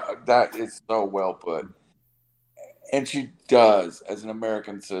that is so well put. And she does, as an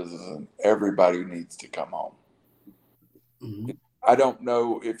American citizen, everybody needs to come home. Mm-hmm. I don't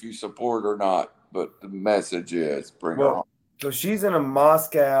know if you support or not, but the message is bring her home. So she's in a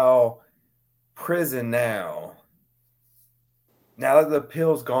Moscow prison now. Now that the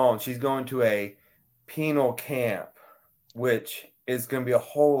appeal's gone, she's going to a penal camp, which is going to be a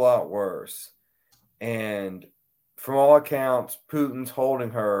whole lot worse. And from all accounts, Putin's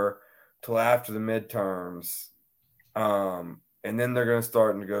holding her till after the midterms. And then they're going to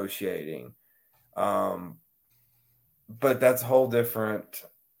start negotiating. But that's a whole different.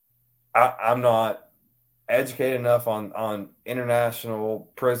 I'm not educated enough on international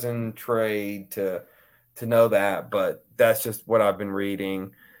prison trade to know that, but that's just what I've been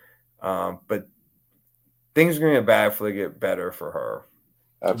reading. But things are going to get bad before they get better for her.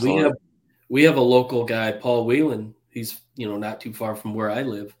 Absolutely. We have a local guy, Paul Whelan. He's not too far from where I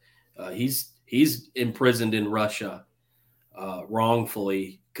live. He's imprisoned in Russia,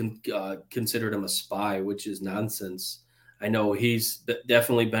 wrongfully considered him a spy, which is nonsense. I know he's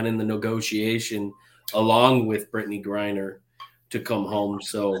definitely been in the negotiation along with Brittany Griner to come home.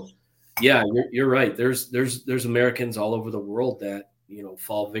 So, yeah, you're right. There's Americans all over the world that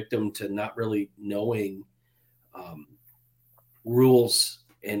fall victim to not really knowing rules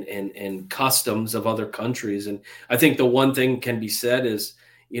and customs of other countries. And I think the one thing can be said is,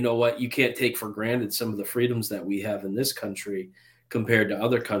 you can't take for granted some of the freedoms that we have in this country compared to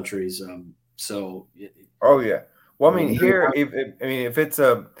other countries. Oh yeah. Well, I mean, here, if it's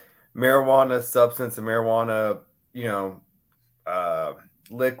a marijuana substance, a marijuana,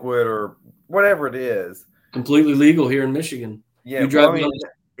 liquid or whatever it is, completely legal here in Michigan. Yeah, you drive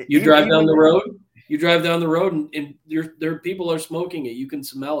down the road, and there people are smoking it. You can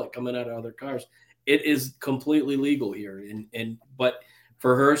smell it coming out of other cars. It is completely legal here, but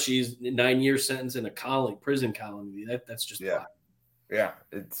for her, she's 9-year sentence in a prison colony. That's just yeah, yeah.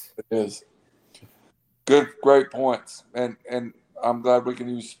 It is good, great points, and I'm glad we can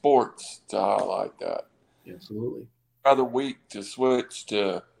use sports to highlight that. Absolutely. Another week to switch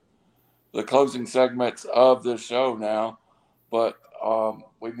to the closing segments of the show now, but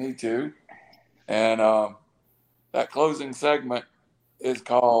we need to, and that closing segment is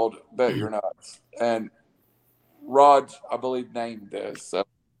called Bet Your Nuts, and Rod, I believe, named this, so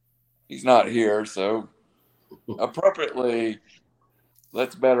he's not here, so appropriately,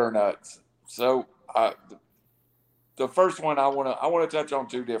 let's bet our nuts. So the first one I want to touch on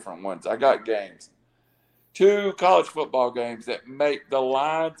two different ones. I got games, 2 college football games that the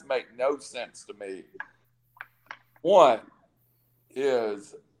lines make no sense to me. One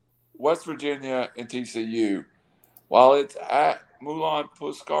is West Virginia and TCU. While it's at Moulin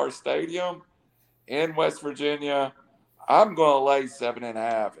Puskar Stadium in West Virginia, I'm going to lay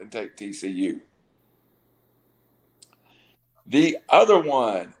 7.5 and take TCU. The other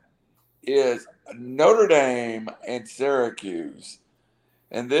one is Notre Dame and Syracuse.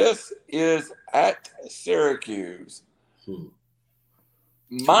 And this is at Syracuse.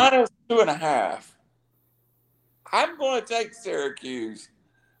 -2.5. I'm going to take Syracuse,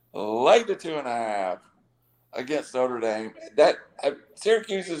 lay the 2.5 against Notre Dame.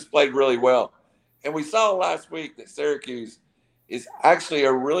 Syracuse has played really well. And we saw last week that Syracuse is actually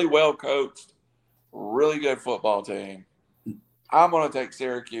a really well-coached, really good football team. I'm going to take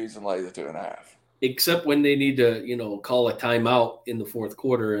Syracuse and lay the 2.5. Except when they need to, call a timeout in the fourth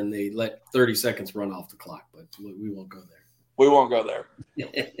quarter and they let 30 seconds run off the clock. But we won't go there. We won't go there.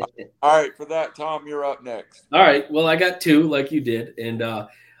 All right, for that, Tom, you're up next. All right. Well, I got 2 like you did, and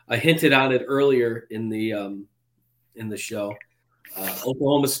I hinted on it earlier in the show.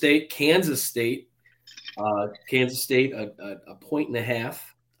 Oklahoma State, Kansas State. Kansas State, a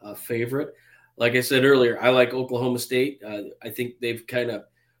 1.5 favorite. Like I said earlier, I like Oklahoma State. I think they've kind of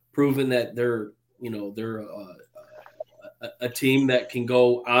proven that they're a team that can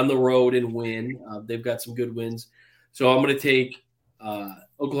go on the road and win. They've got some good wins. So I'm going to take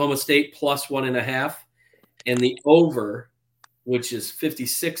Oklahoma State +1.5 and the over, which is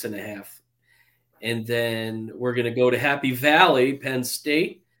 56.5. And then we're going to go to Happy Valley, Penn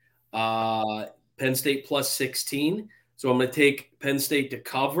State. Penn State +16. So I'm going to take Penn State to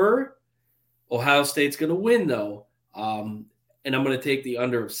cover. Ohio State's going to win, though. And I'm going to take the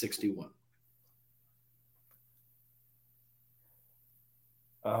under of 61.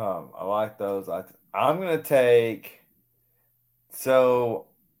 I like those. I'm going to take – so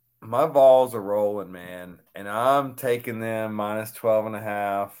my balls are rolling, man, and I'm taking them minus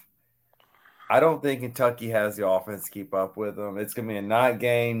 12.5. I don't think Kentucky has the offense to keep up with them. It's going to be a night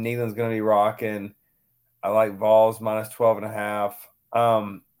game. Neyland's going to be rocking. I like Vols minus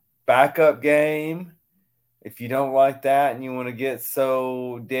 12.5. Backup game. If you don't like that and you want to get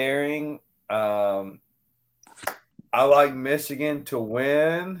so daring, I like Michigan to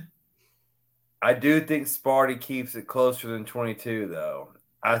win. I do think Sparty keeps it closer than 22, though.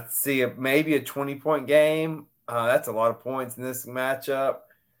 I see maybe a 20-point game. That's a lot of points in this matchup.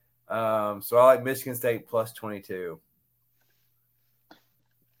 So I like Michigan State plus 22.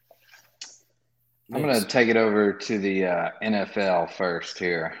 I'm going to take it over to the NFL first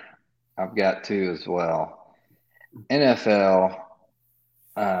here. I've got two as well. NFL,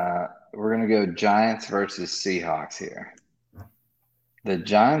 we're going to go Giants versus Seahawks here. The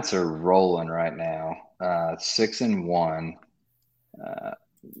Giants are rolling right now, 6-1.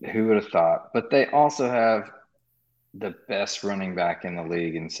 Who would have thought? But they also have the best running back in the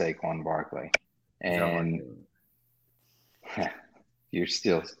league in Saquon Barkley. And you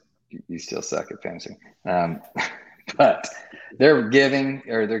still suck at fantasy. But they're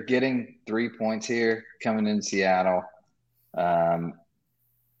getting 3 points here coming in Seattle.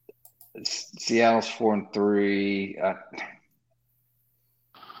 Seattle's 4-3.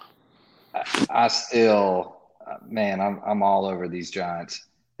 I still, man, I'm all over these Giants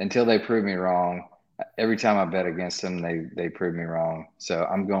until they prove me wrong. Every time I bet against them, they prove me wrong. So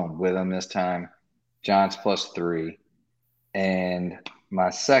I'm going with them this time. Giants plus 3. And my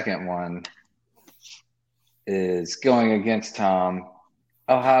second one is going against Tom.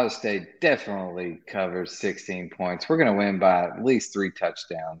 Ohio State definitely covers 16 points. We're going to win by at least 3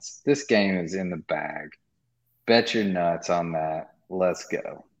 touchdowns. This game is in the bag. Bet your nuts on that. Let's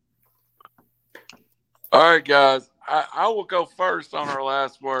go. All right, guys. I will go first on our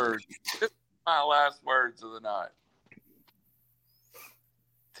last words. This is my last words of the night.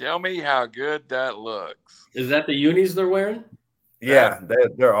 Tell me how good that looks. Is that the unis they're wearing? Yeah,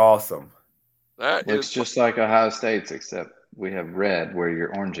 they're awesome. That looks just like Ohio State's, except we have red where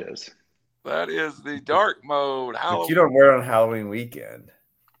your orange is. That is the dark mode. But you don't wear it on Halloween weekend,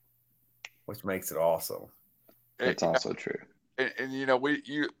 which makes it awesome. That's also true. And you know,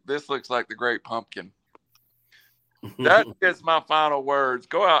 this looks like the Great Pumpkin. That is my final words.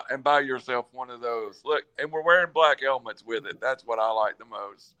 Go out and buy yourself one of those. Look, and we're wearing black helmets with it. That's what I like the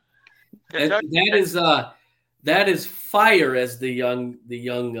most. That is fire, as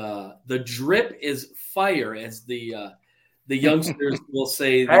the drip is fire, as the youngsters will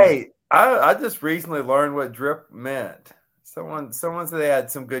say. Hey, I just recently learned what drip meant. Someone said they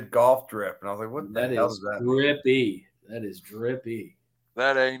had some good golf drip, and I was like, "What the hell is that?" Drippy. That is drippy.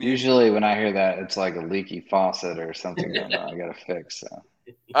 That ain't usually when I hear that, it's like a leaky faucet or something going on. I got to fix. So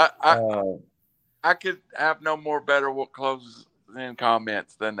I could have no more better closes in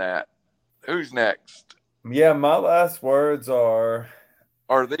comments than that. Who's next? Yeah, my last words are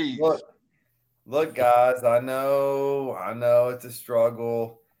these. Look, guys, I know it's a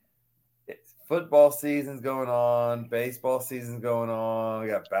struggle. Football season's going on, baseball season's going on. We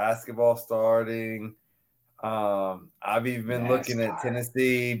got basketball starting. I've even been looking at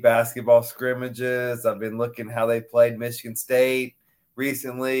Tennessee basketball scrimmages. I've been looking how they played Michigan State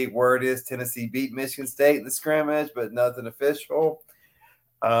recently. Word is Tennessee beat Michigan State in the scrimmage, but nothing official.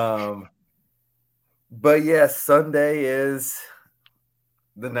 But yes, Sunday is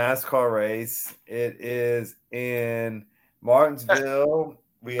the NASCAR race. It is in Martinsville.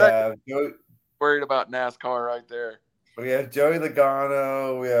 We have worried about NASCAR right there. We have Joey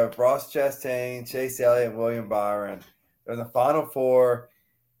Logano, we have Ross Chastain, Chase Elliott, and William Byron. They're in the Final Four.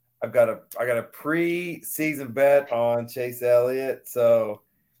 I got a pre-season bet on Chase Elliott, so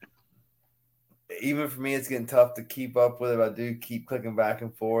even for me, it's getting tough to keep up with it. I do keep clicking back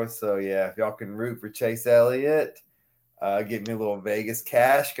and forth. So yeah, if y'all can root for Chase Elliott, get me a little Vegas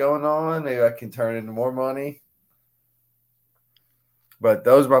cash going on. Maybe I can turn into more money. But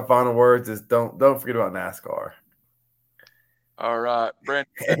those are my final words: is don't forget about NASCAR. All right, Brent.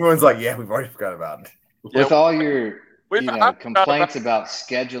 Everyone's like, yeah, we've already forgot about it. With all your complaints about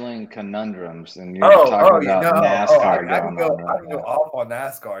scheduling conundrums, and you're talking about NASCAR I can go off on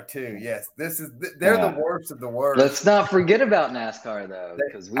NASCAR too. Yes, they're the worst of the worst. Let's not forget about NASCAR though,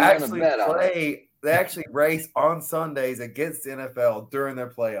 because we want to bet on it. They actually race on Sundays against the NFL during their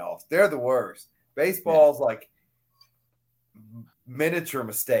playoffs. They're the worst. Baseball's like miniature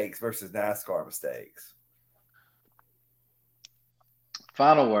mistakes versus NASCAR mistakes.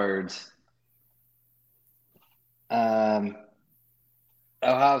 Final words.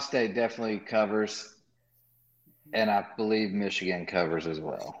 Ohio State definitely covers, and I believe Michigan covers as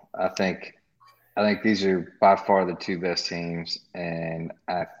well. I think these are by far the two best teams, and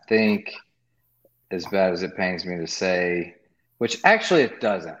I think, as bad as it pains me to say, which actually it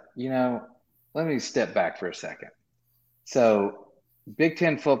doesn't. Let me step back for a second. So Big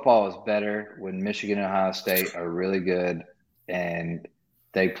Ten football is better when Michigan and Ohio State are really good and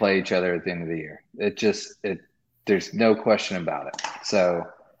they play each other at the end of the year. There's no question about it. So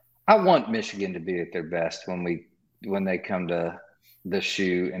I want Michigan to be at their best when they come to the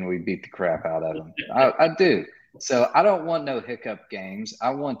shoe and we beat the crap out of them. I do. So I don't want no hiccup games. I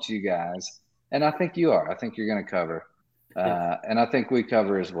want you guys, and I think you are. I think you're going to cover, and I think we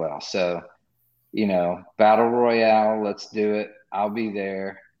cover as well. So, battle royale, let's do it. I'll be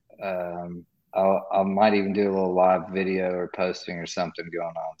there. I might even do a little live video or posting or something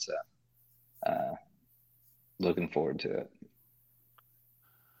going on. So, looking forward to it.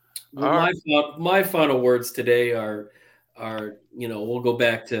 Well, my final words today are we'll go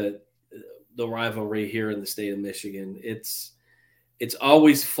back to the rivalry here in the state of Michigan. It's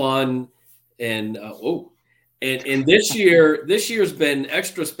always fun, and and this year's been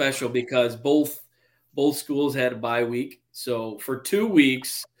extra special because both schools had a bye week. So for 2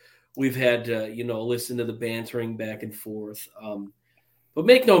 weeks, we've had to listen to the bantering back and forth. But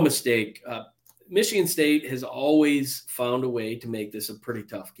make no mistake, Michigan State has always found a way to make this a pretty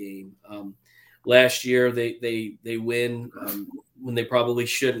tough game. Last year, they win when they probably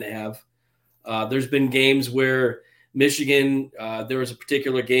shouldn't have. There's been games where Michigan, there was a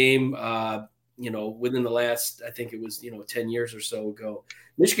particular game, within the last, I think it was 10 years or so ago,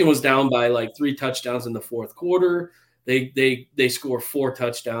 Michigan was down by like 3 touchdowns in the fourth quarter. They score 4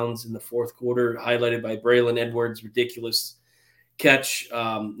 touchdowns in the fourth quarter, highlighted by Braylon Edwards' ridiculous catch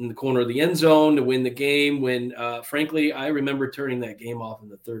in the corner of the end zone to win the game. When, frankly, I remember turning that game off in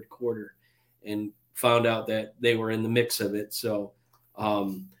the third quarter and found out that they were in the mix of it. So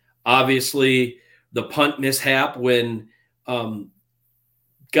obviously the punt mishap when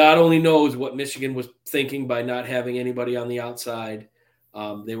God only knows what Michigan was thinking by not having anybody on the outside.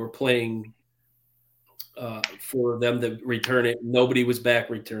 They were playing for them to return it. Nobody was back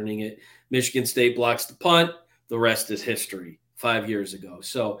returning it. Michigan State blocks the punt. The rest is history 5 years ago.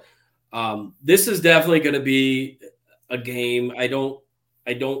 So this is definitely going to be a game. I don't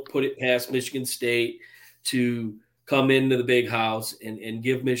put it past Michigan State to come into the big house and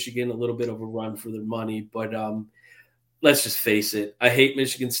give Michigan a little bit of a run for their money. But let's just face it. I hate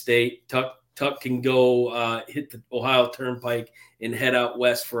Michigan State. Tuck can go hit the Ohio Turnpike and head out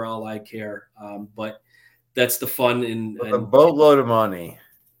west for all I care. But that's the fun in a boatload of money.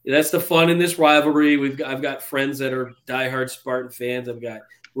 That's the fun in this rivalry. I've got friends that are diehard Spartan fans. I've got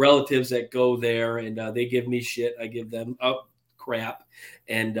relatives that go there, and they give me shit. I give them crap.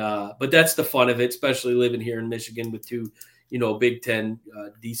 And but that's the fun of it, especially living here in Michigan with 2, Big Ten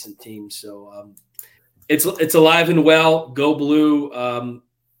decent teams. So it's alive and well. Go Blue.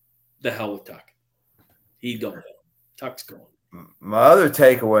 The hell with Tuck. He's going. Tuck's going. My other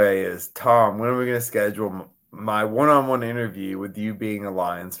takeaway is, Tom, when are we going to schedule my one-on-one interview with you being a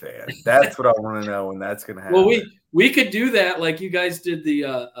Lions fan? That's what I want to know when that's going to happen. Well, we could do that like you guys did the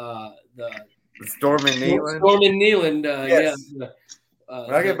Storm in Neyland. Storm in Neyland. Yes. Yeah.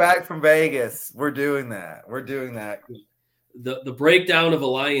 When I get back from Vegas, we're doing that. The breakdown of a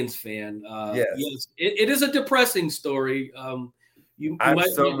Lions fan. Yes. It is a depressing story. You might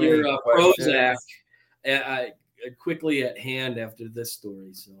so get your Prozac quickly at hand after this story.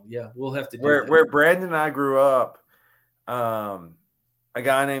 So yeah, we'll have to do where Brandon and I grew up. A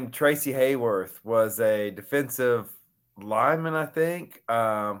guy named Tracy Hayworth was a defensive lineman, I think,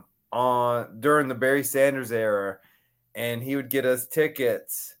 during the Barry Sanders era, and he would get us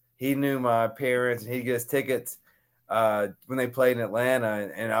tickets. He knew my parents, and he'd get us tickets when they played in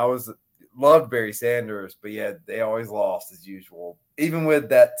Atlanta. And I loved Barry Sanders, but yeah, they always lost as usual, even with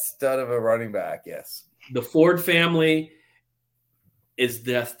that stud of a running back. Yes. The Ford family is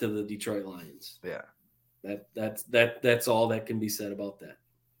death to the Detroit Lions. Yeah. That's all that can be said about that.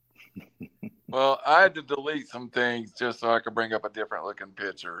 Well, I had to delete some things just so I could bring up a different looking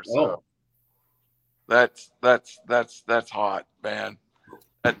picture. So that's hot, man.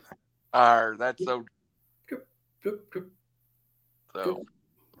 That's so. So,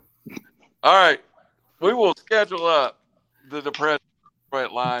 all right, we will schedule up the Detroit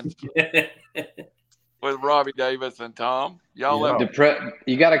Lions with Robbie Davis and Tom. Y'all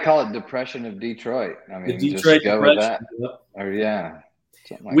you got to call it Depression of Detroit. I mean, the Detroit just go Depression. with that. Yep. Or yeah,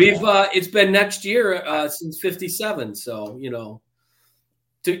 we've it's been next year since '57. So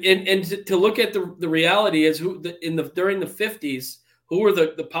to look at the reality is during the '50s, who are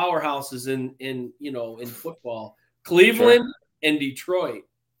the powerhouses in football? Cleveland and Detroit.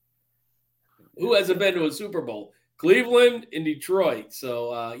 Who hasn't been to a Super Bowl? Cleveland and Detroit.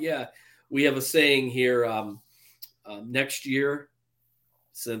 So we have a saying here. Next year,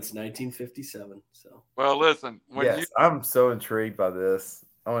 since 1957. So well, listen. I'm so intrigued by this.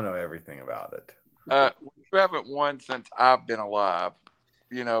 I want to know everything about it. You haven't won since I've been alive.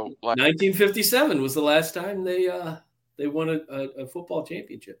 Like 1957 was the last time they won a football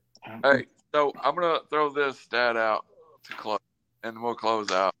championship. Hey, so I'm gonna throw this stat out to close, and we'll close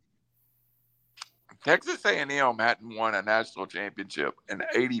out. Texas A&M hadn't won a national championship in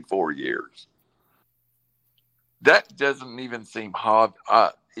 84 years. That doesn't even seem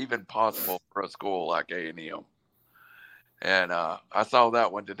even possible for a school like A&M. And I saw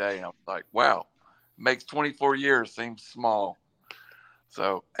that one today, and I was like, wow, makes 24 years seem small.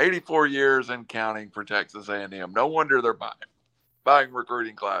 So 84 years and counting for Texas A&M. No wonder they're buying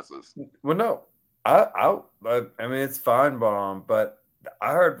recruiting classes. Well, no, I mean, it's fine, but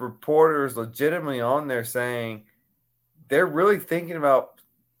I heard reporters legitimately on there saying they're really thinking about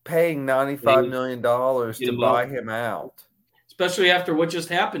paying $95 million to buy him out. Especially after what just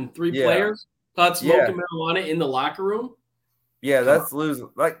happened. 3 players caught smoking marijuana in the locker room. Yeah, that's losing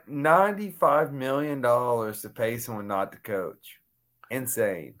like $95 million to pay someone not to coach.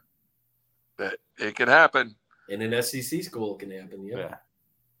 Insane. But it can happen. In an SEC school, it can happen, yeah.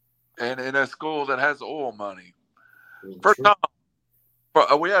 And in a school that has oil money. For Tom,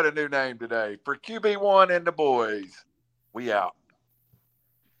 we had a new name today. For QB1 and the boys, we out.